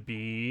known to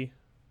be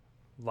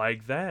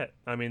like that.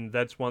 I mean,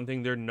 that's one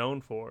thing they're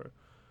known for.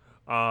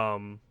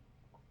 Um,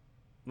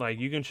 like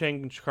you can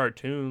change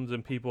cartoons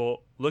and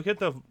people look at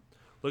the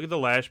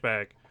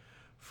lashback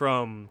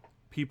from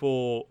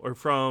people or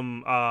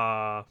from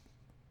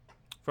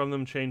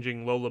them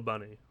changing Lola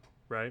Bunny,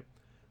 right?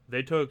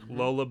 They took Hmm.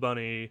 Lola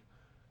Bunny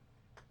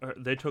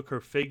they took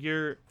her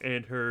figure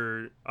and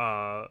her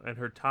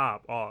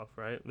top off,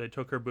 right? They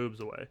took her boobs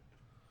away.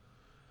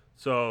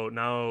 So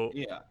now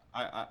Yeah,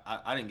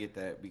 I didn't get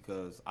that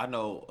because I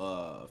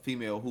know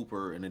female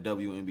hooper in the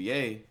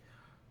WNBA.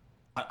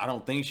 I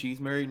don't think she's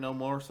married no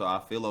more, so I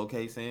feel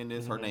okay saying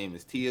this. Her mhm. name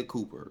is Tia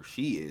Cooper.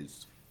 She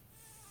is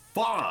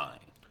fine.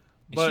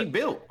 And she But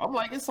built. I'm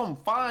like, it's some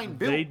fine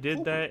they built did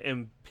Cooper. that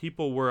and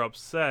people were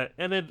upset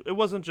and it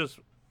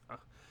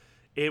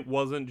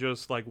wasn't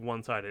just like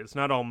one sided. It's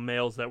not all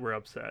males that were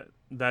upset.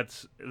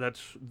 That's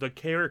the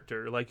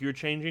character. Like you're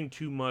changing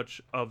too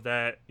much of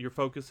that. You're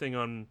focusing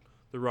on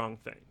the wrong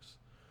things.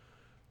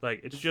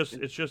 Like It's,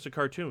 it's just a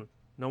cartoon.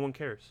 No one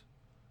cares.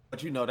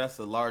 but you know, that's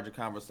a larger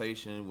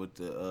conversation with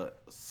the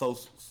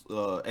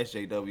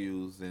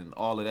SJWs and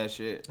all of that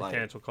shit. The Like,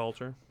 cancel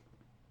culture.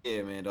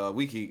 yeah, man,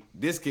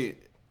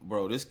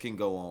 bro, this can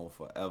go on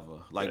forever.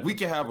 Like, Yeah. we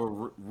can have a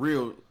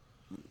real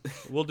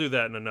We'll do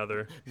that in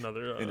another in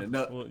another we'll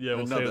save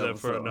another that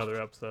for episode.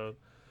 another episode.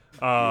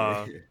 Yeah.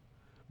 Uh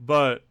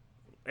but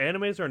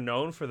animes are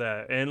known for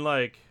that and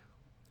like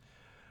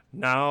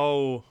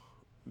now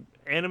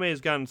anime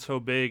has gotten so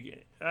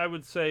big. I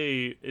would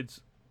say it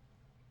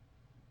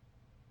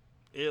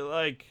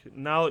like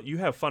now you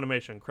have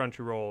Funimation,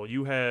 Crunchyroll.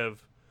 You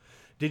have.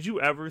 Did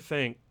you ever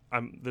think?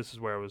 This is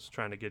where I was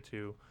trying to get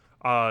to.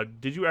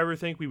 Did you ever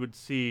think we would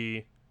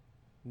see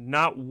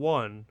not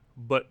one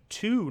but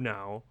two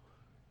now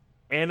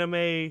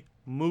anime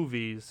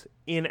movies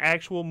in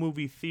actual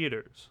movie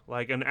theaters,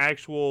 like an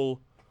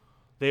actual?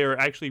 They are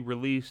actually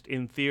released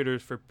in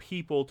theaters for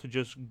people to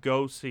just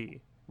go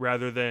see,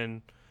 rather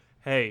than,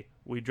 hey,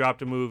 we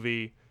dropped a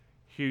movie,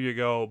 here you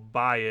go,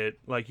 buy it.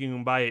 Like you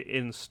can buy it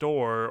in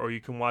store or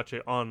you can watch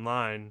it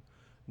online.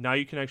 Now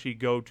you can actually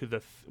go to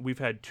we've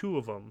had two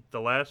of them. The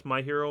last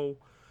My Hero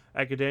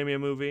Academia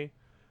movie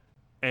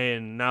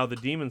and now the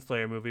Demon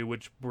Slayer movie,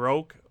 which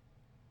broke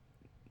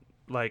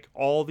like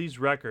all these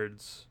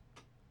records.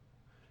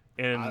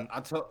 And I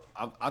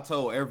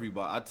told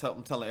everybody.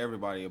 I'm telling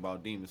everybody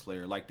about Demon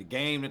Slayer. Like the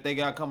game that they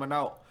got coming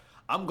out,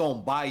 I'm gonna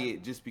buy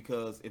it just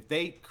because if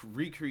they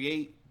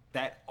recreate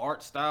that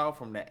art style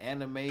from the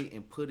anime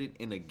and put it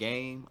in a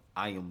game,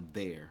 I am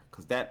there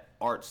because that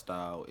art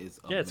style is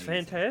yeah, it's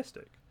amazing.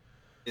 fantastic.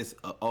 It's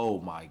oh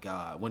my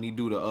god when he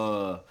do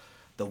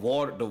the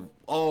water the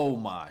oh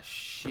my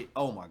shit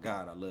oh my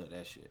god I love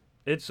that shit.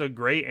 It's a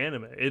great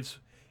anime.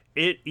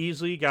 It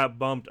easily got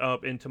bumped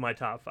up into my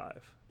top 5.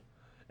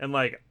 And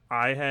like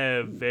I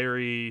have Ooh.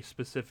 very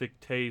specific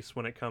tastes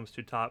when it comes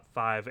to top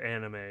 5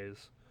 animes,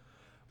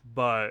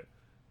 but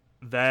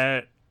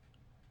that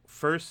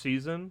first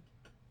season,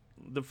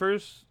 the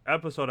first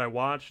episode I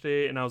watched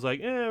it and I was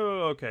like,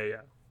 okay,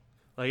 yeah.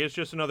 Like it's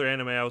just another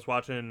anime I was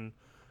watching.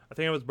 I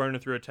think I was burning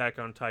through Attack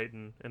on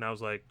Titan and I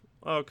was like,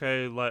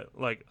 okay,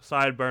 like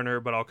side burner,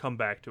 but I'll come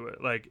back to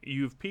it. Like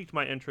you've piqued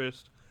my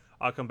interest,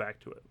 I'll come back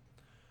to it.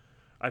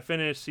 I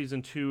finished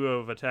season 2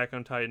 of Attack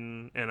on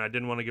Titan, and I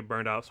didn't want to get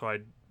burned out, so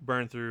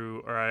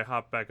I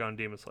hopped back on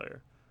Demon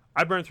Slayer.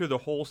 I burned through the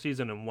whole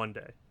season in one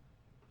day.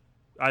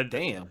 I,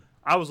 Damn.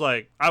 I was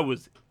like, I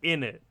was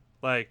in it.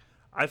 Like,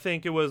 I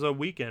think it was a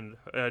weekend.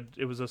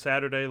 It was a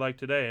Saturday like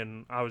today,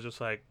 and I was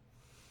just like,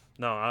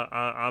 no,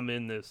 I'm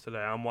in this today.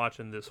 I'm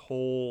watching this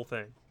whole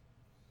thing.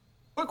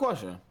 Quick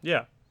question.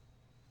 Yeah.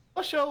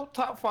 What's your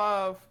top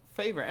five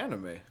favorite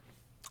anime?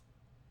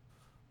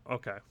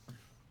 Okay.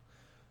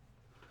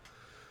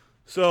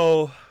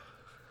 So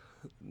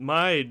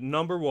my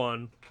number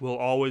one will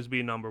always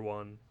be number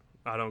one.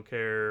 I don't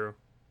care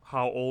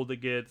how old it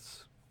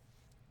gets.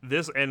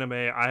 This anime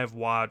I've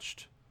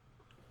rewatched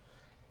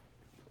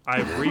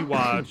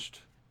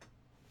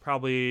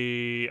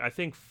probably, I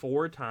think,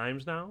 4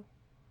 times now.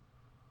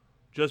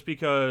 Just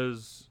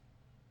because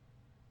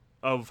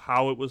of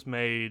how it was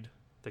made.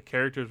 The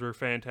characters were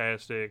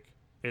fantastic.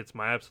 It's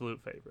my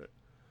absolute favorite.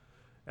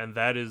 And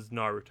that is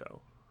Naruto.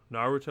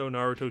 Naruto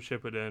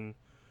Shippuden.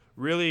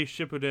 Really,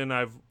 Shippuden,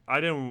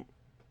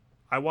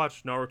 I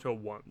watched Naruto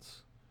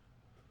once.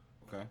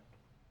 Okay.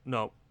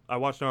 No, I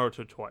watched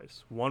Naruto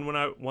twice. Once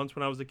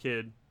when I was a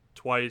kid,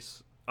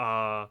 twice.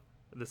 The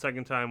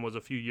second time was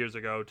a few years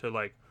ago to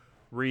like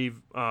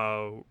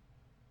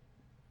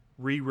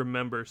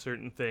remember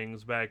certain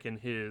things back in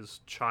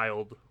his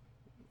childhood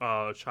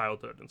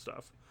and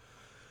stuff.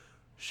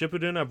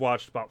 Shippuden I've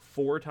watched about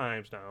 4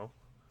 times now.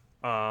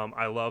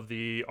 I love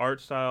the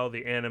art style,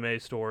 the anime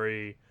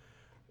story,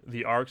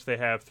 the arcs they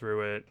have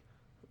through it.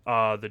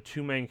 The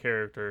 2 main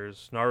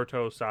characters,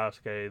 Naruto,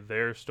 Sasuke,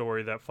 their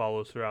story that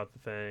follows throughout the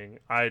thing.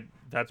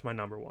 That's my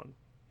number one,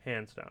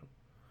 hands down.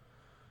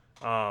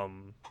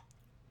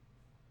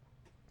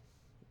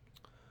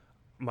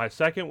 My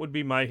second would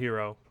be My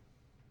Hero.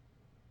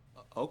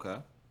 Okay.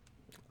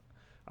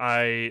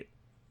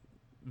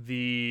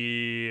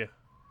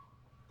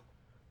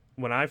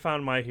 When I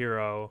found My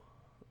Hero,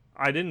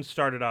 I didn't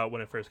start it out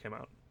when it first came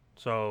out.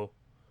 So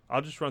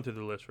I'll just run through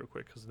the list real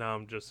quick because now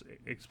I'm just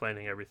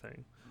explaining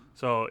everything.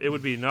 So it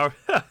would be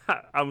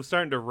I'm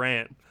starting to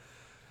rant.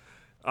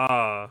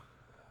 So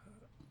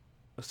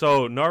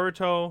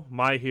Naruto,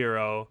 My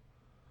Hero.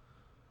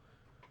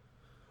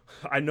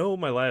 I know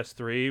my last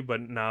 3,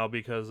 but now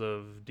because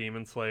of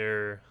Demon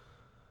Slayer,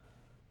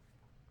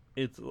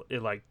 it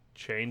like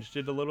changed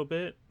it a little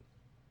bit.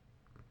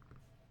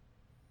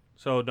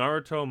 So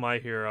Naruto, My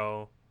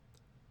Hero.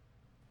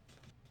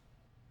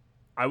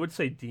 I would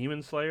say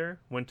Demon Slayer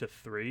went to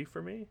 3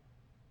 for me.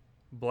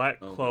 Black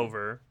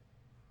Clover.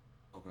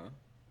 Okay.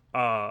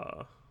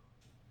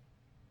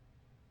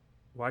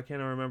 Why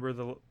can't I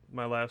remember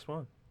my last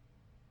one?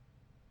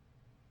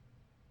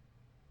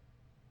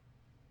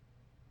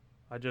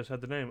 I just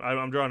had the name.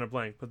 I'm drawing a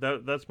blank, but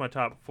that's my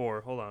top 4.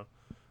 Hold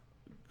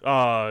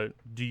on.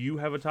 Do you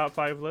have a top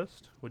 5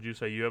 list? Would you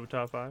say you have a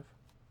top 5?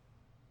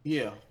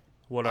 Yeah.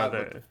 What are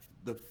they?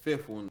 The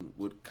 5th one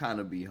would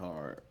kind of be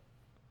hard.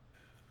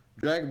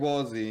 Dragon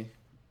Ball Z.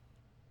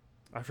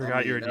 I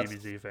forgot you're a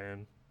DBZ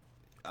fan.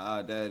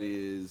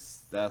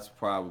 That's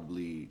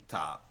probably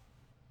top.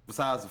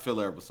 Besides the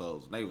filler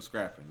episodes, they were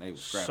scrapping.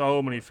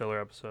 So many filler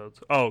episodes.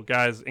 Oh,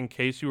 guys, in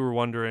case you were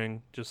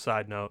wondering, just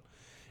side note,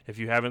 if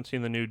you haven't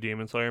seen the new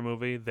Demon Slayer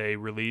movie, they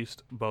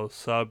released both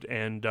subbed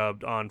and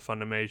dubbed on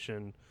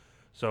Funimation.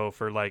 So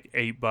for like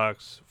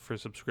 $8 for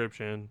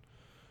subscription,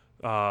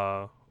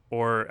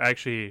 or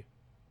actually,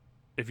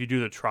 if you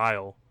do the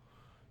trial,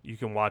 you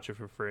can watch it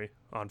for free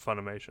on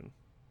Funimation.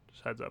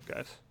 Just heads up,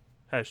 guys.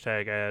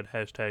 Hashtag ad.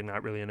 Hashtag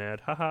not really an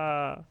ad.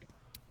 Haha.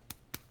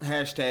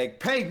 Hashtag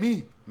pay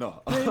me.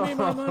 No. Pay me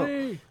my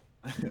money.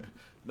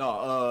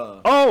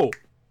 No. Oh,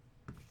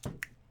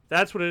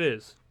 that's what it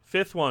is.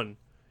 5th one,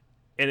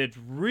 and it's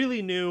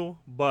really new,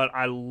 but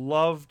I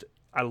loved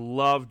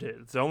it.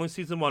 It's only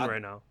season 1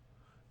 right now.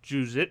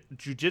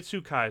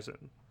 Jujutsu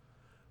Kaisen.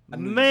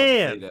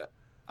 Man,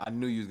 I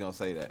knew you was gonna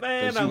say that.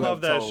 Man, I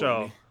love that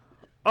show.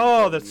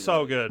 Oh, that's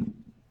so good.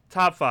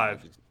 Top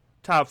 5.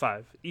 Top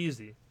 5.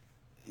 Easy.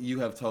 You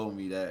have told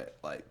me that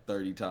like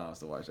 30 times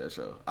to watch that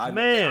show.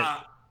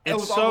 It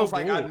was so almost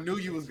cool. like I knew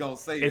you was gonna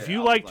say that. If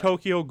you like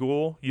Tokyo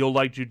Ghoul, you'll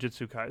like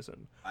Jujutsu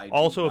Kaisen.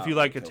 Also, if you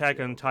like Attack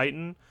on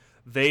Titan,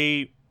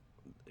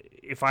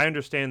 if I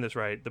understand this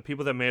right, the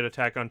people that made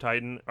Attack on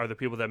Titan are the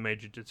people that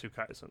made Jujutsu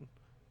Kaisen.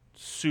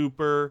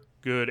 Super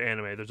good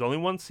anime. There's only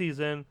 1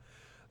 season.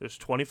 There's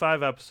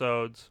 25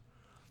 episodes,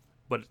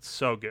 but it's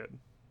so good.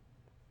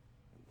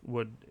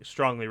 Would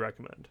strongly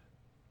recommend.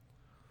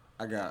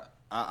 I know.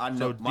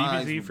 So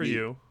DBZ for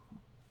you.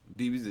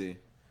 DBZ.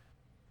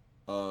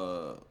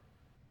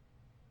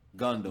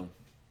 Gundam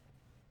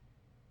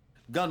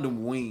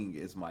Wing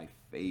is my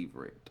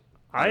favorite.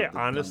 I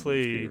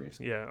honestly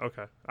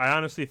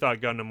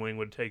thought Gundam Wing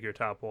would take your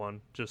top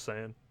 1. Just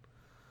saying.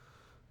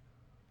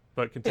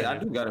 But continue. Yeah, I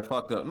do got it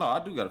fucked up. No,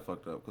 I do got it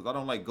fucked up because I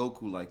don't like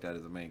Goku like that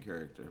as a main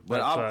character.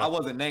 But I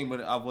wasn't naming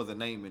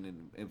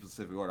in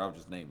specific order. I was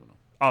just naming them.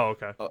 Oh,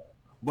 okay. But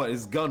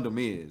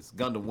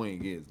Gundam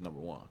Wing is number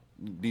 1.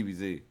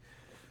 DBZ,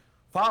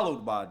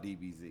 followed by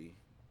DBZ,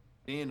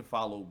 then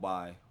followed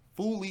by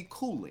Fooly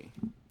Cooly.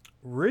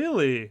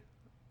 Really?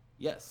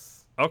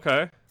 Yes.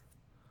 Okay.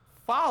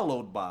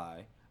 Followed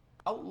by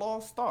Outlaw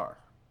Star.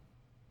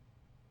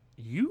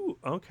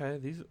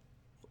 These.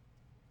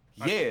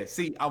 Yeah.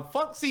 See,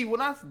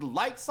 when I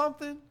like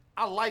something,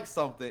 I like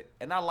something,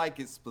 and I like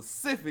it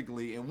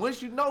specifically. And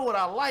once you know what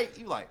I like,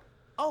 you like,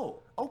 oh,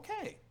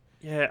 okay.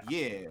 Yeah.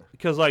 Yeah.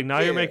 Because like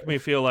now you're making me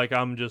feel like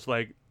I'm just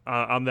like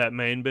I'm that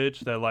main bitch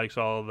that likes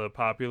all the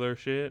popular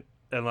shit,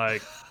 and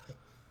like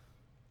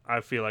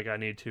I feel like I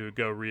need to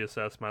go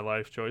reassess my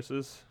life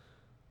choices.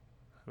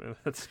 I mean,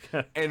 that's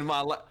and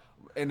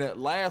that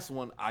last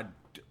one, I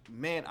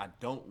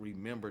don't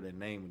remember the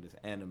name of this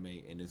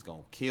anime, and it's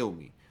gonna kill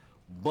me.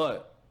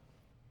 But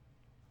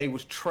They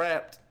was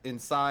trapped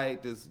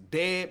inside this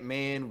dead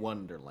man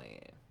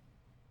wonderland.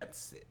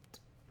 That's it.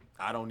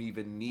 I don't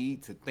even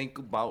need to think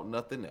about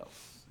nothing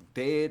else.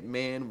 Dead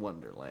man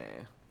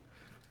wonderland.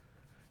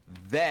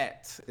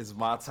 That is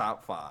my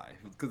top 5.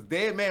 Because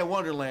Dead Man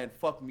Wonderland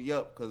fucked me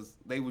up because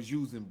they was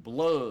using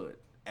blood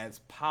as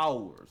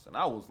powers. And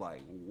I was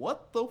like,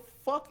 what the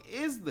fuck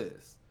is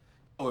this?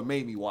 Oh, it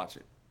made me watch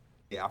it.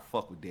 Yeah, I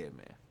fuck with Dead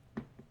Man.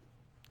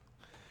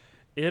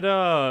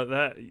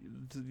 Yeah,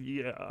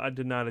 I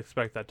did not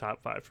expect that top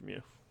 5 from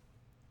you.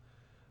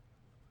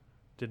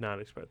 Did not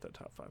expect that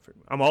top 5 from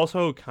you. I'm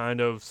also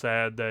kind of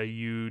sad that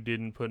you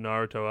didn't put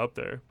Naruto up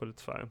there, but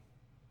it's fine.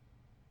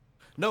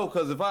 No,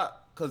 because if I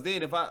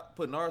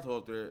put Naruto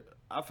up there,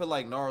 I feel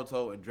like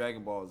Naruto and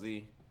Dragon Ball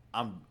Z,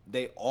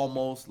 they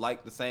almost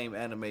like the same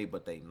anime,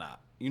 but they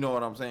not. You know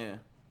what I'm saying?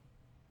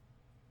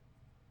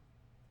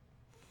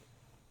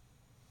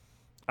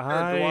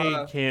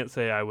 I can't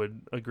say I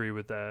would agree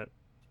with that.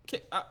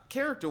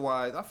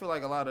 Character-wise, I feel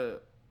like a lot of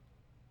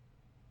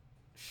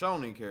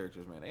shonen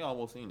characters, man, they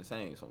almost seem the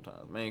same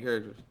sometimes. Main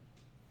characters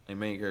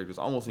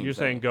almost seem You're the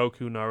same. saying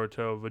Goku,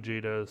 Naruto,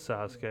 Vegeta,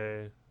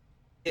 Sasuke.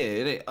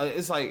 Yeah,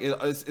 it's like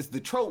it's the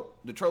trope.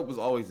 The trope is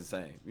always the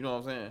same. You know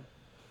what I'm saying?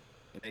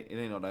 It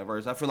ain't no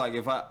diverse. I feel like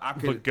if I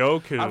could, But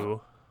Goku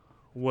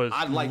was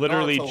like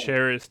literally Naruto.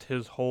 cherished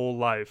his whole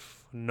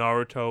life.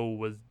 Naruto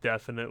was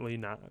definitely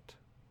not.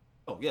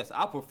 Oh yes,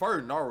 I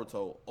prefer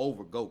Naruto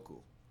over Goku.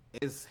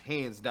 It's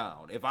hands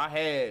down. If I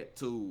had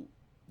to,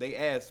 they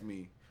asked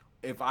me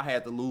if I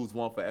had to lose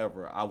one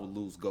forever, I would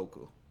lose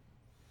Goku.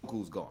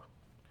 Goku's gone.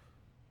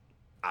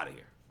 Out of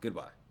here.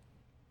 Goodbye.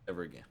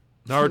 Ever again.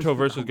 Naruto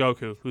versus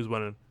Goku. Who's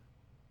winning?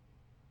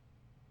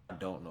 I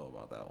don't know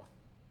about that one.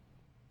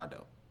 I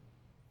don't.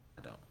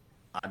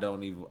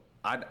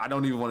 I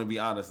don't even want to be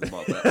honest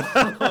about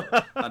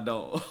that. I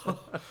don't.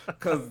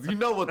 Because you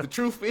know what the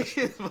truth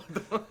is.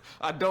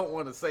 I don't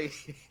want to say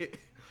it.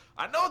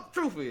 I know what the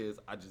truth is.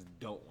 I just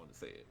don't want to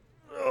say it.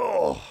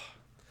 Oh.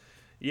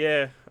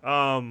 Yeah.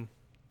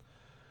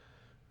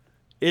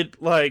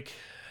 It, like,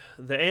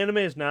 the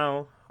animes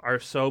now are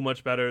so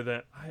much better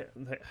than I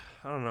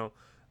don't know.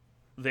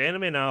 The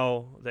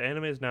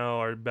animes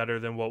now are better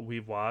than what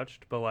we've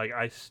watched, but like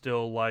I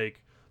still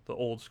like the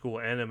old school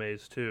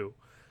animes too.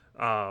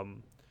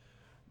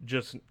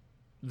 Just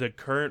the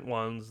current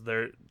ones,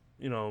 the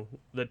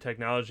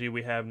technology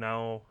we have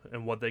now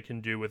and what they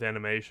can do with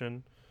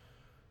animation.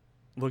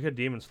 Look at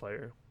Demon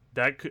Slayer.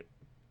 That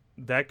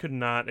could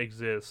not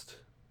exist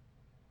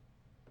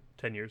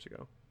 10 years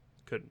ago.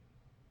 Couldn't.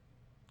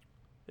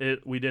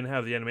 We didn't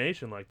have the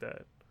animation like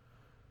that.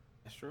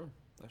 That's true.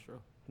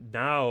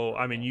 Now,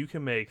 I mean, you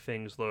can make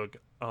things look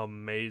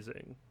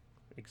amazing.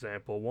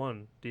 Example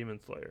 1, Demon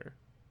Slayer.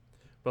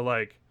 But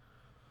like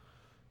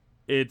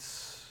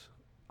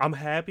I'm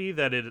happy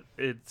that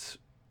it's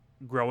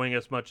growing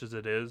as much as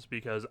it is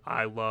because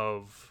I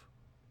love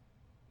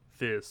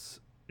this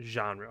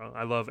genre.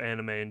 I love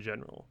anime in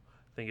general.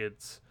 I think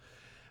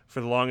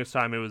for the longest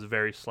time it was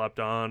very slept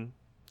on,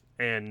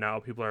 and now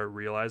people are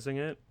realizing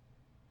it.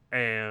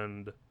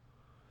 And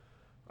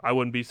I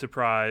wouldn't be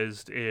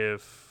surprised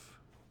if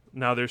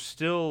now there's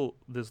still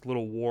this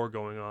little war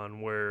going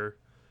on where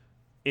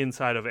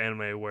inside of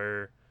anime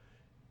where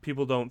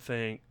people don't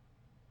think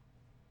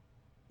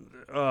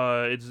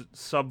it's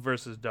sub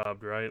versus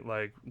dubbed, right?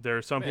 Like there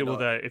are some people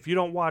that if you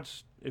don't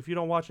watch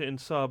it in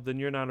sub, then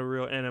you're not a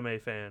real anime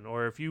fan,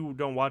 or if you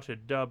don't watch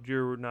it dubbed,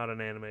 you're not an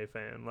anime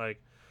fan.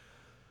 Like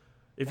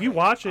if you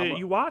watch it,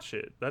 you watch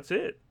it. That's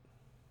it.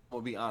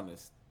 I'll be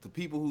honest. The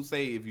people who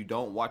say if you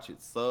don't watch it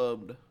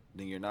subbed,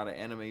 then you're not an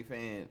anime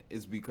fan,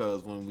 is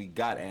because when we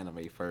got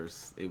anime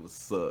first, it was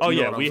subbed. Oh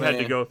yeah, we had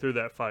to go through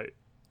that fight.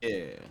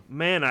 Yeah.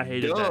 Man, I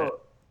hated that.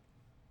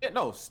 Yeah,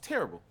 no, it's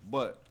terrible.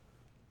 But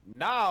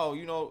now,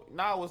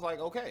 now it's like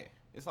okay.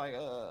 It's like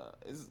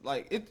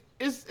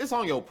it's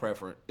on your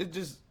preference. It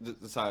just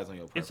decides on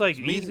your preference. It's like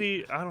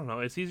easy. I don't know.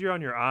 It's easier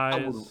on your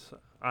eyes.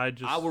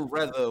 I would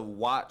rather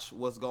watch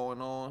what's going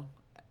on.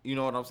 You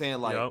know what I'm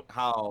saying? Like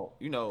how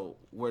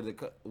where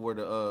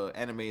the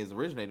anime is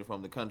originated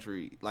from, the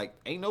country. Like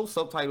ain't no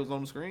subtitles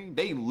on the screen.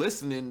 They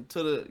listening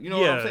to the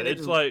what I'm saying?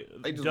 It's like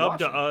dubbed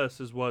to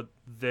us is what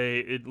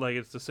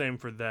it's the same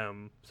for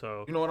them.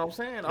 So you know what I'm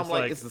saying? I'm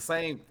like it's the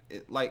same.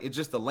 It's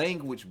just a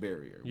language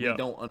barrier. Yep. We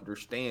don't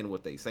understand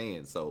what they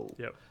saying. So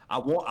yep. I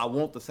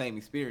want the same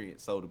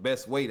experience. So the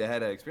best way to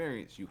have that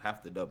experience, you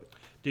have to dub it.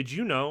 Did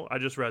you know? I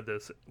just read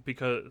this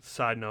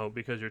side note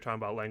because you're talking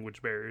about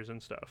language barriers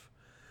and stuff.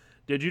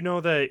 Did you know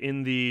that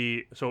in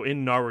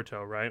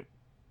Naruto, right?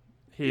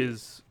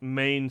 His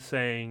main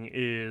saying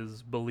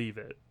is "believe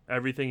it."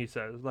 Everything he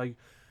says, like,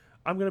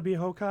 "I'm gonna be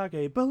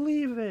Hokage,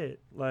 believe it."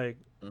 Like,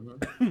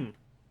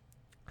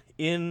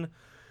 in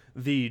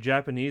the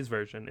Japanese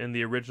version, in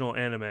the original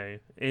anime,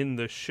 in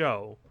the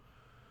show,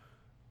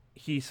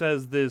 he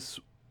says this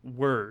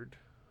word.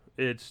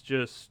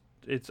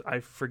 I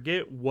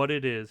forget what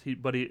it is.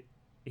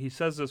 He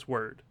says this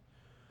word.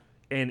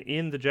 And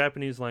in the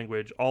Japanese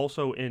language,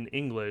 also in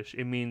English,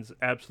 it means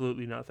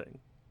absolutely nothing.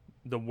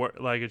 the word,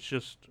 like, it's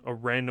just a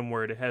random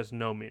word. It has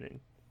no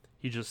meaning.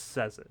 He just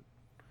says it.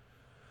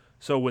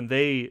 So when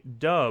they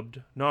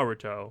dubbed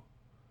Naruto,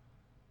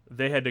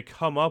 they had to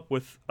come up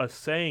with a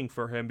saying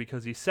for him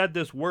because he said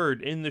this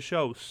word in the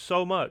show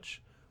so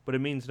much, but it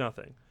means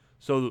nothing.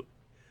 So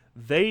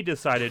they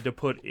decided to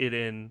put it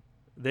in.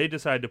 They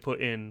decided to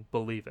put in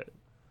 "believe it."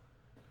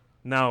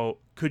 Now,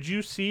 could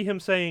you see him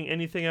saying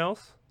anything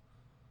else?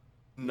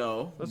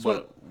 No, That's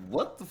but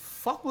what the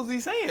fuck was he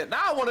saying?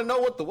 Now I want to know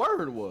what the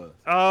word was.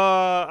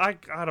 I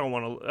don't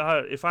want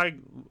to. If I,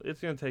 it's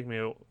gonna take me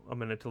a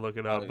minute to look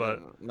it up,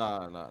 but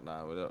Nah.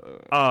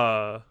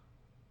 uh,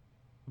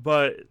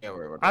 but Can't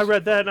worry about I that read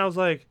shit. that and I was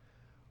like,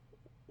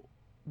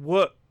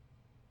 what?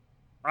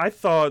 I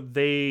thought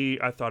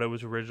it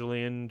was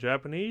originally in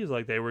Japanese,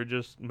 like they were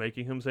just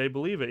making him say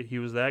 "believe it." He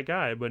was that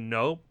guy, but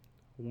nope.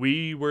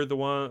 We were the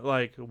one,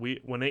 like,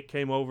 when it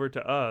came over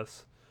to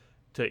us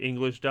to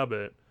English dub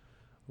it,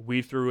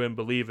 we threw in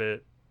 "believe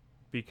it"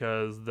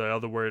 because the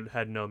other word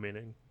had no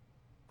meaning.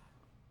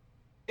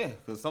 Yeah,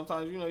 because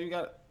sometimes you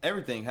got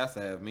everything has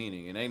to have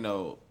meaning, and they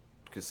know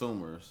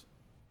consumers.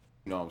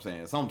 You know what I'm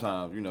saying?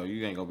 Sometimes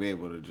you ain't gonna be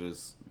able to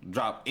just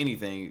drop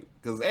anything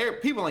because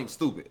people ain't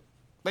stupid.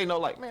 They know,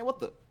 like, man, what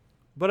the.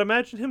 But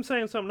imagine him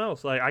saying something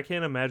else. Like, I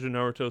can't imagine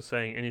Naruto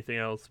saying anything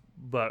else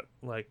but,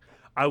 like,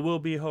 "I will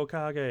be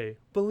Hokage.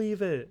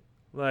 Believe it."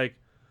 Like,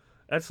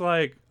 that's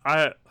like,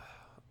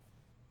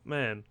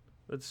 man,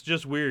 it's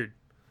just weird.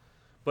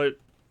 But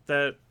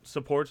that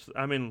supports,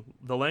 I mean,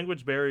 the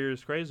language barrier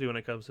is crazy when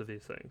it comes to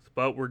these things.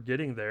 But we're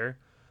getting there.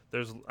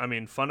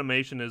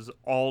 Funimation is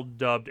all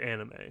dubbed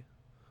anime.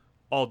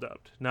 All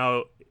dubbed.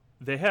 Now,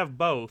 they have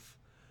both,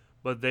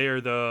 but they are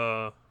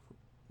the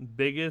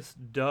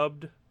biggest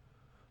dubbed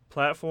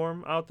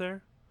platform out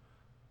there.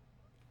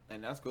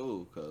 And that's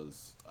cool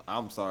because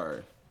I'm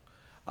sorry,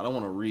 I don't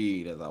want to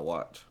read as I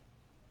watch.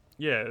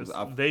 Yeah, 'Cause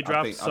they dropped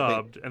I think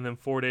subbed, and then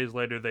 4 days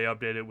later they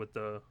updated with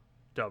the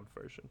dubbed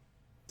version.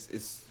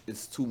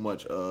 it's too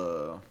much.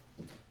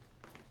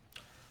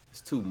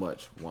 It's too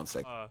much. 1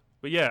 second.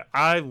 But yeah,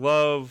 I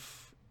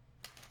love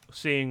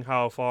seeing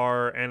how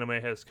far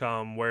anime has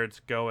come, where it's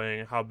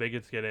going, how big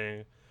it's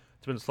getting.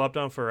 It's been slept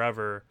on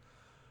forever.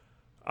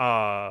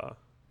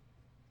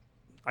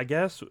 I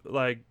guess,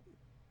 like,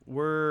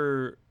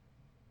 we're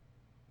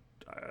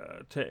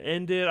to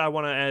end it. I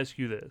want to ask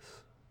you this: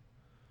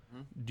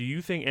 do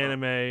you think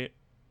anime? 1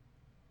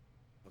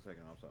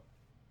 second. I'm sorry,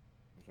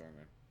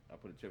 man. I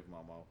put a chip in my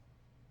mouth.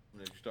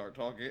 When you start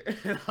talking,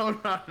 and I'm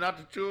not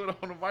to chew it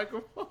on the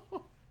microphone.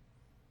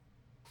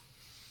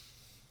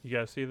 You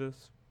guys see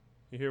this?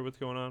 You hear what's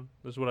going on?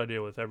 This is what I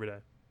deal with every day.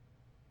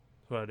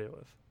 That's what I deal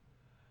with.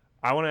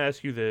 I want to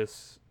ask you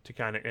this to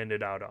kind of end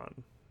it out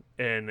on.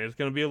 And it's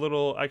going to be a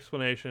little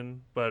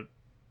explanation, but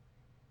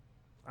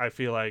I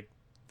feel like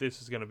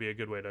this is going to be a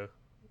good way to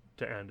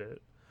end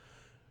it.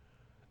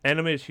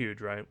 Anime is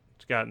huge, right?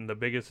 It's gotten the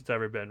biggest it's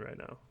ever been right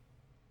now.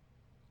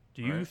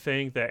 Do you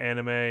think that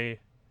anime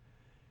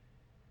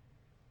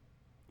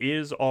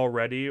is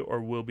already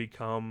or will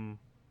become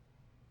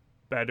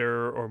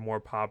better or more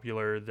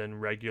popular than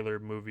regular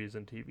movies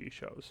and TV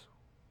shows?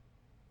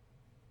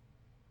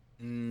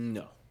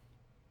 No.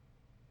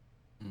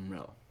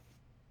 No.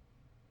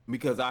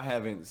 Because I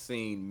haven't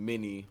seen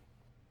many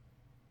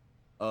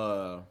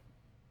animes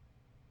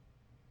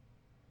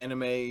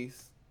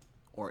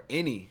or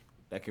any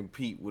that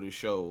compete with a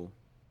show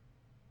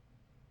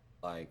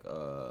like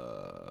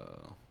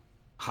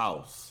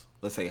House.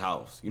 Let's say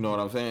House. You know what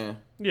I'm saying?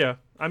 Yeah.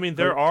 I mean,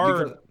 there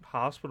are Because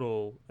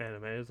hospital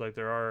animes, like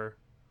there are.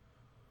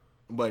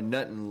 but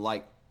nothing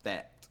like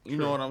that. You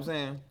know True. what I'm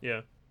saying?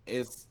 Yeah.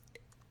 It's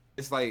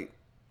like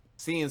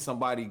seeing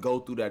somebody go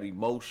through that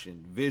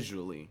emotion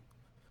visually,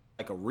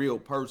 like a real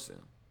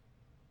person.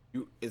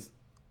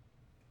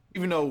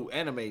 Even though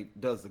anime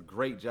does a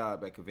great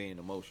job at conveying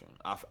emotion,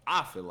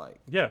 I feel like.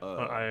 Yeah,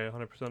 I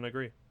 100%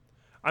 agree.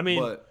 I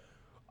mean, But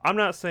I'm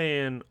not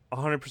saying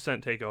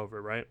 100% take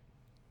over, right?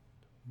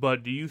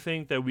 But do you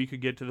think that we could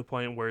get to the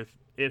point where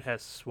it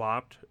has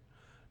swapped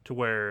to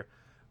where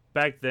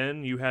back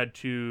then you had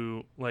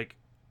to, like,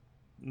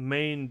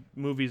 main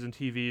movies and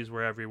TVs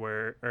were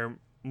everywhere, or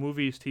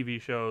movies, TV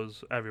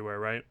shows everywhere,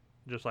 right?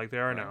 Just like they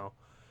are now.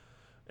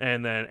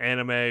 And then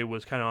anime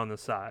was kind of on the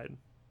side.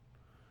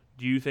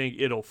 Do you think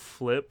it'll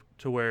flip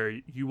to where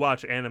you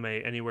watch anime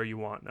anywhere you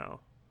want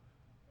now?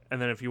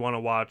 And then if you want to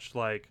watch,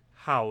 like,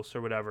 House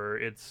or whatever,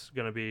 it's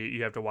going to be,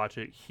 you have to watch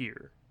it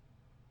here.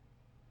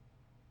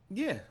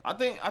 yeah, I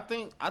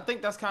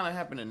think that's kind of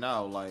happening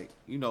now. Like,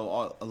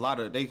 a lot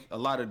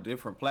of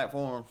different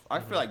platforms. I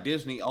feel like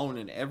Disney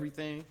owning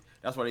everything.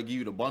 That's why they give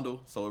you the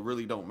bundle, so it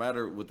really don't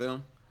matter with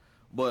them.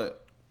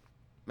 But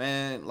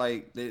man,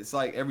 like, it's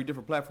like every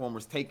different platform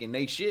is taking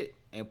they shit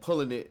and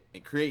pulling it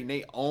and creating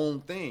their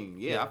own thing.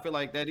 Yeah, I feel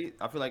like that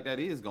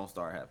is gonna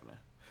start happening,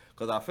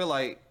 because I feel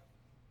like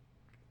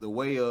the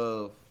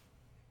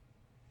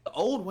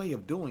old way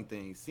of doing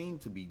things seemed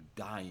to be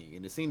dying,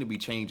 and it seemed to be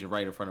changing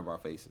right in front of our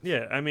faces.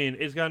 Yeah, I mean,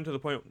 it's gotten to the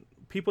point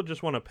people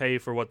just want to pay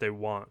for what they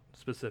want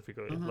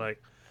specifically.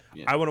 Like,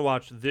 Yeah. I want to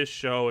watch this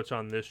show. It's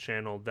on this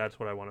channel. That's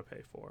what I want to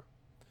pay for.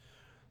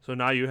 So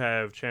now you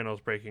have channels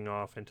breaking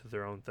off into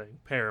their own thing.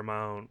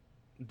 Paramount,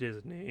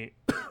 Disney,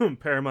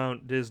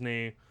 Paramount,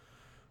 Disney,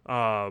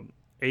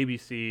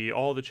 ABC,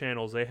 all the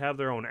channels. They have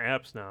their own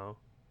apps now.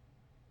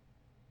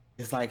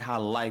 It's like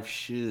how life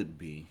should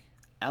be.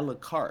 A la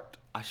carte.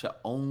 I should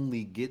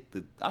only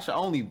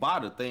buy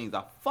the things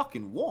I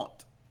fucking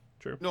want.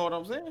 True. You know what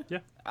I'm saying? Yeah.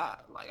 I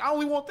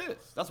only want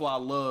this. That's why I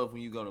love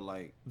when you go to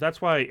like. That's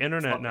why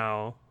internet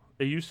now.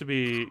 It used to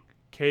be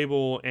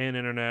cable and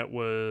internet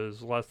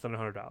was less than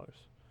 $100.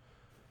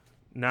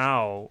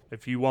 Now,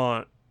 if you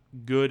want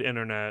good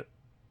internet,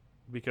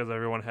 because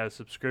everyone has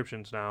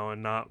subscriptions now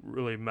and not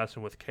really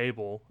messing with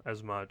cable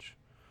as much,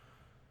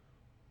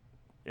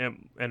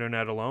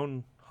 internet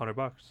alone,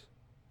 $100,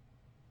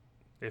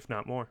 if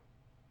not more.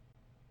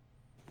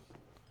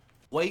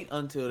 Wait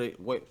until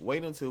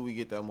we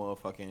get that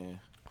motherfucking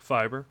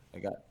Fiber.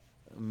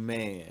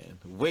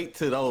 wait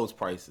till those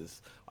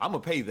prices. I'm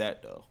gonna pay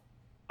that though.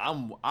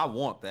 I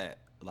want that.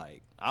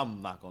 Like,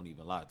 I'm not gonna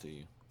even lie to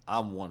you.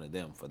 I'm one of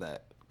them for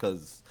that.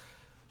 Cause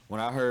when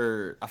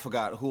I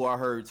forgot who I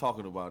heard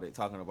talking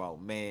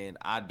about, man,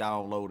 I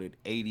downloaded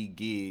 80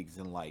 gigs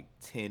in like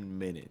 10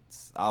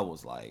 minutes.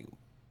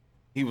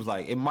 He was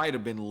like, it might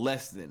have been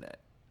less than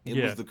that.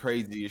 It was the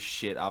craziest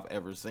shit I've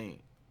ever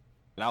seen.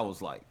 And I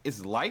was like,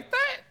 it's like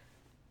that?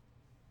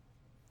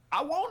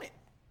 I want it.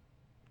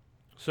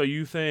 So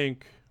you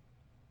think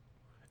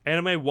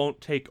anime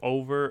won't take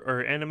over,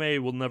 or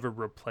anime will never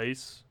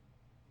replace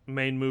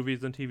main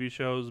movies and TV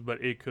shows,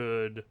 but it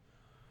could...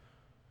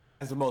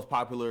 That's the most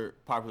popular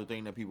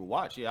thing that people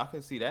watch. Yeah, I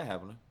can see that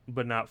happening.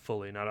 But not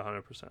fully, not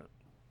 100%.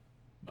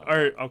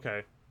 Or,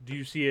 okay. Do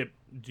you see it?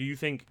 Do you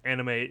think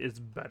anime is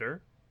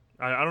better?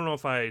 I don't know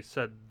if I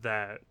said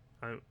that.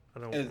 I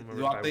don't remember.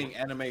 Do I think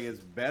anime is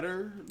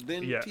better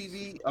than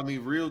TV? I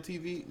mean, real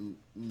TV?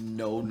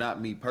 No,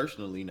 not me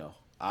personally. No,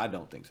 I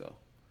don't think so.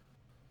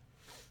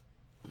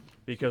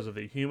 Because of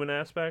the human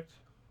aspect?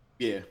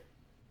 Yeah,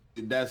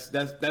 that's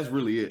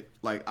really it.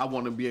 Like, I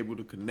want to be able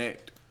to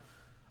connect.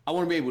 I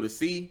want to be able to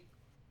see.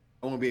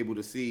 I want to be able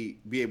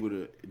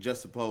to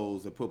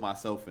juxtapose and put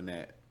myself in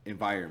that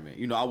environment.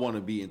 You know, I want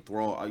to be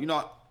enthralled. You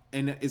know,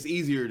 and it's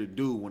easier to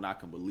do when I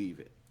can believe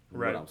it.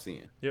 Right. What I'm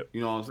seeing. Yep.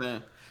 You know what I'm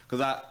saying?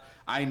 Because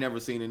I ain't never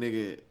seen a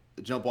nigga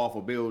jump off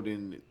a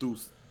building, do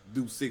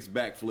 6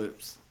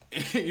 backflips.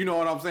 You know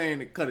what I'm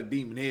saying? And cut a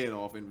demon head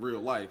off in real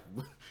life.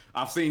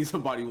 I've seen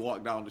somebody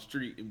walk down the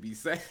street and be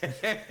sad.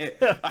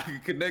 I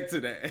can connect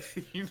to that.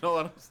 You know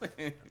what I'm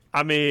saying?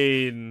 I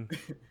mean,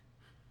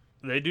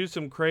 they do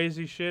some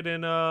crazy shit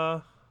in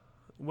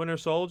Winter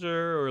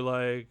Soldier or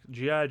like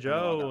G.I.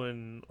 Joe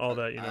and all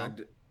that, you know.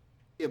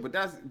 Yeah, but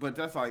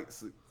that's like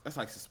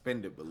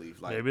suspended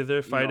belief. Like, maybe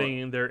they're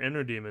fighting their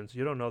inner demons.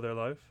 You don't know their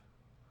life.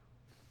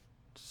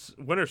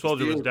 Winter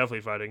Soldier was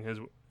definitely fighting his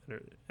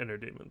inner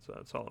demons.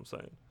 That's all I'm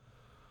saying.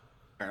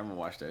 All right, I'm gonna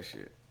watch that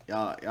shit.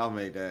 Y'all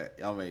made that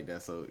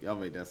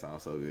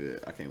sound so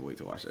good. I can't wait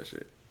to watch that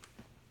shit.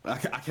 I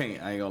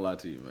can't. I ain't gonna lie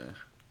to you, man.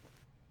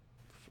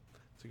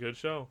 It's a good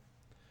show.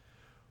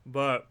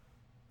 But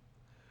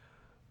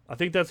I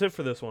think that's it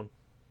for this one.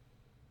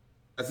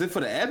 That's it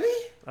for the Abbey?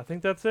 I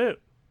think that's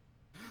it.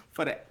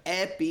 For the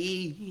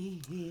Abbey.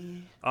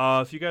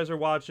 If you guys are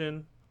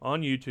watching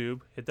on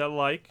YouTube, hit that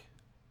like,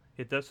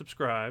 hit that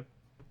subscribe.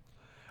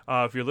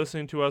 If you're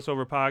listening to us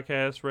over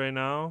podcast right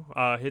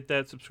now, hit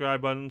that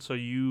subscribe button so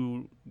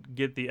you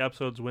get the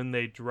episodes when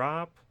they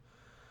drop.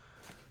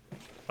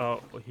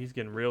 Oh, he's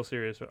getting real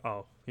serious.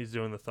 Oh, he's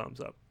doing the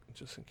thumbs up.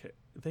 Just in case.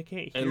 They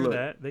can't hear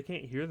that. They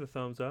can't hear the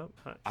thumbs up.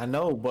 I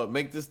know, but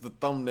make this the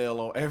thumbnail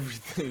on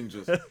everything.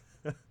 Just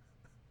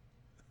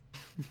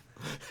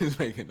it's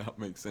making not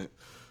make sense.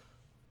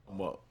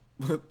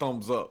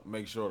 Thumbs up.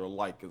 Make sure to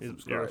like and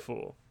subscribe. You're a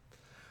fool.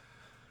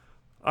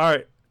 All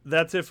right.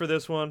 That's it for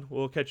this one.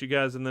 We'll catch you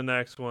guys in the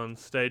next one.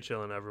 Stay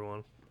chilling,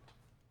 everyone.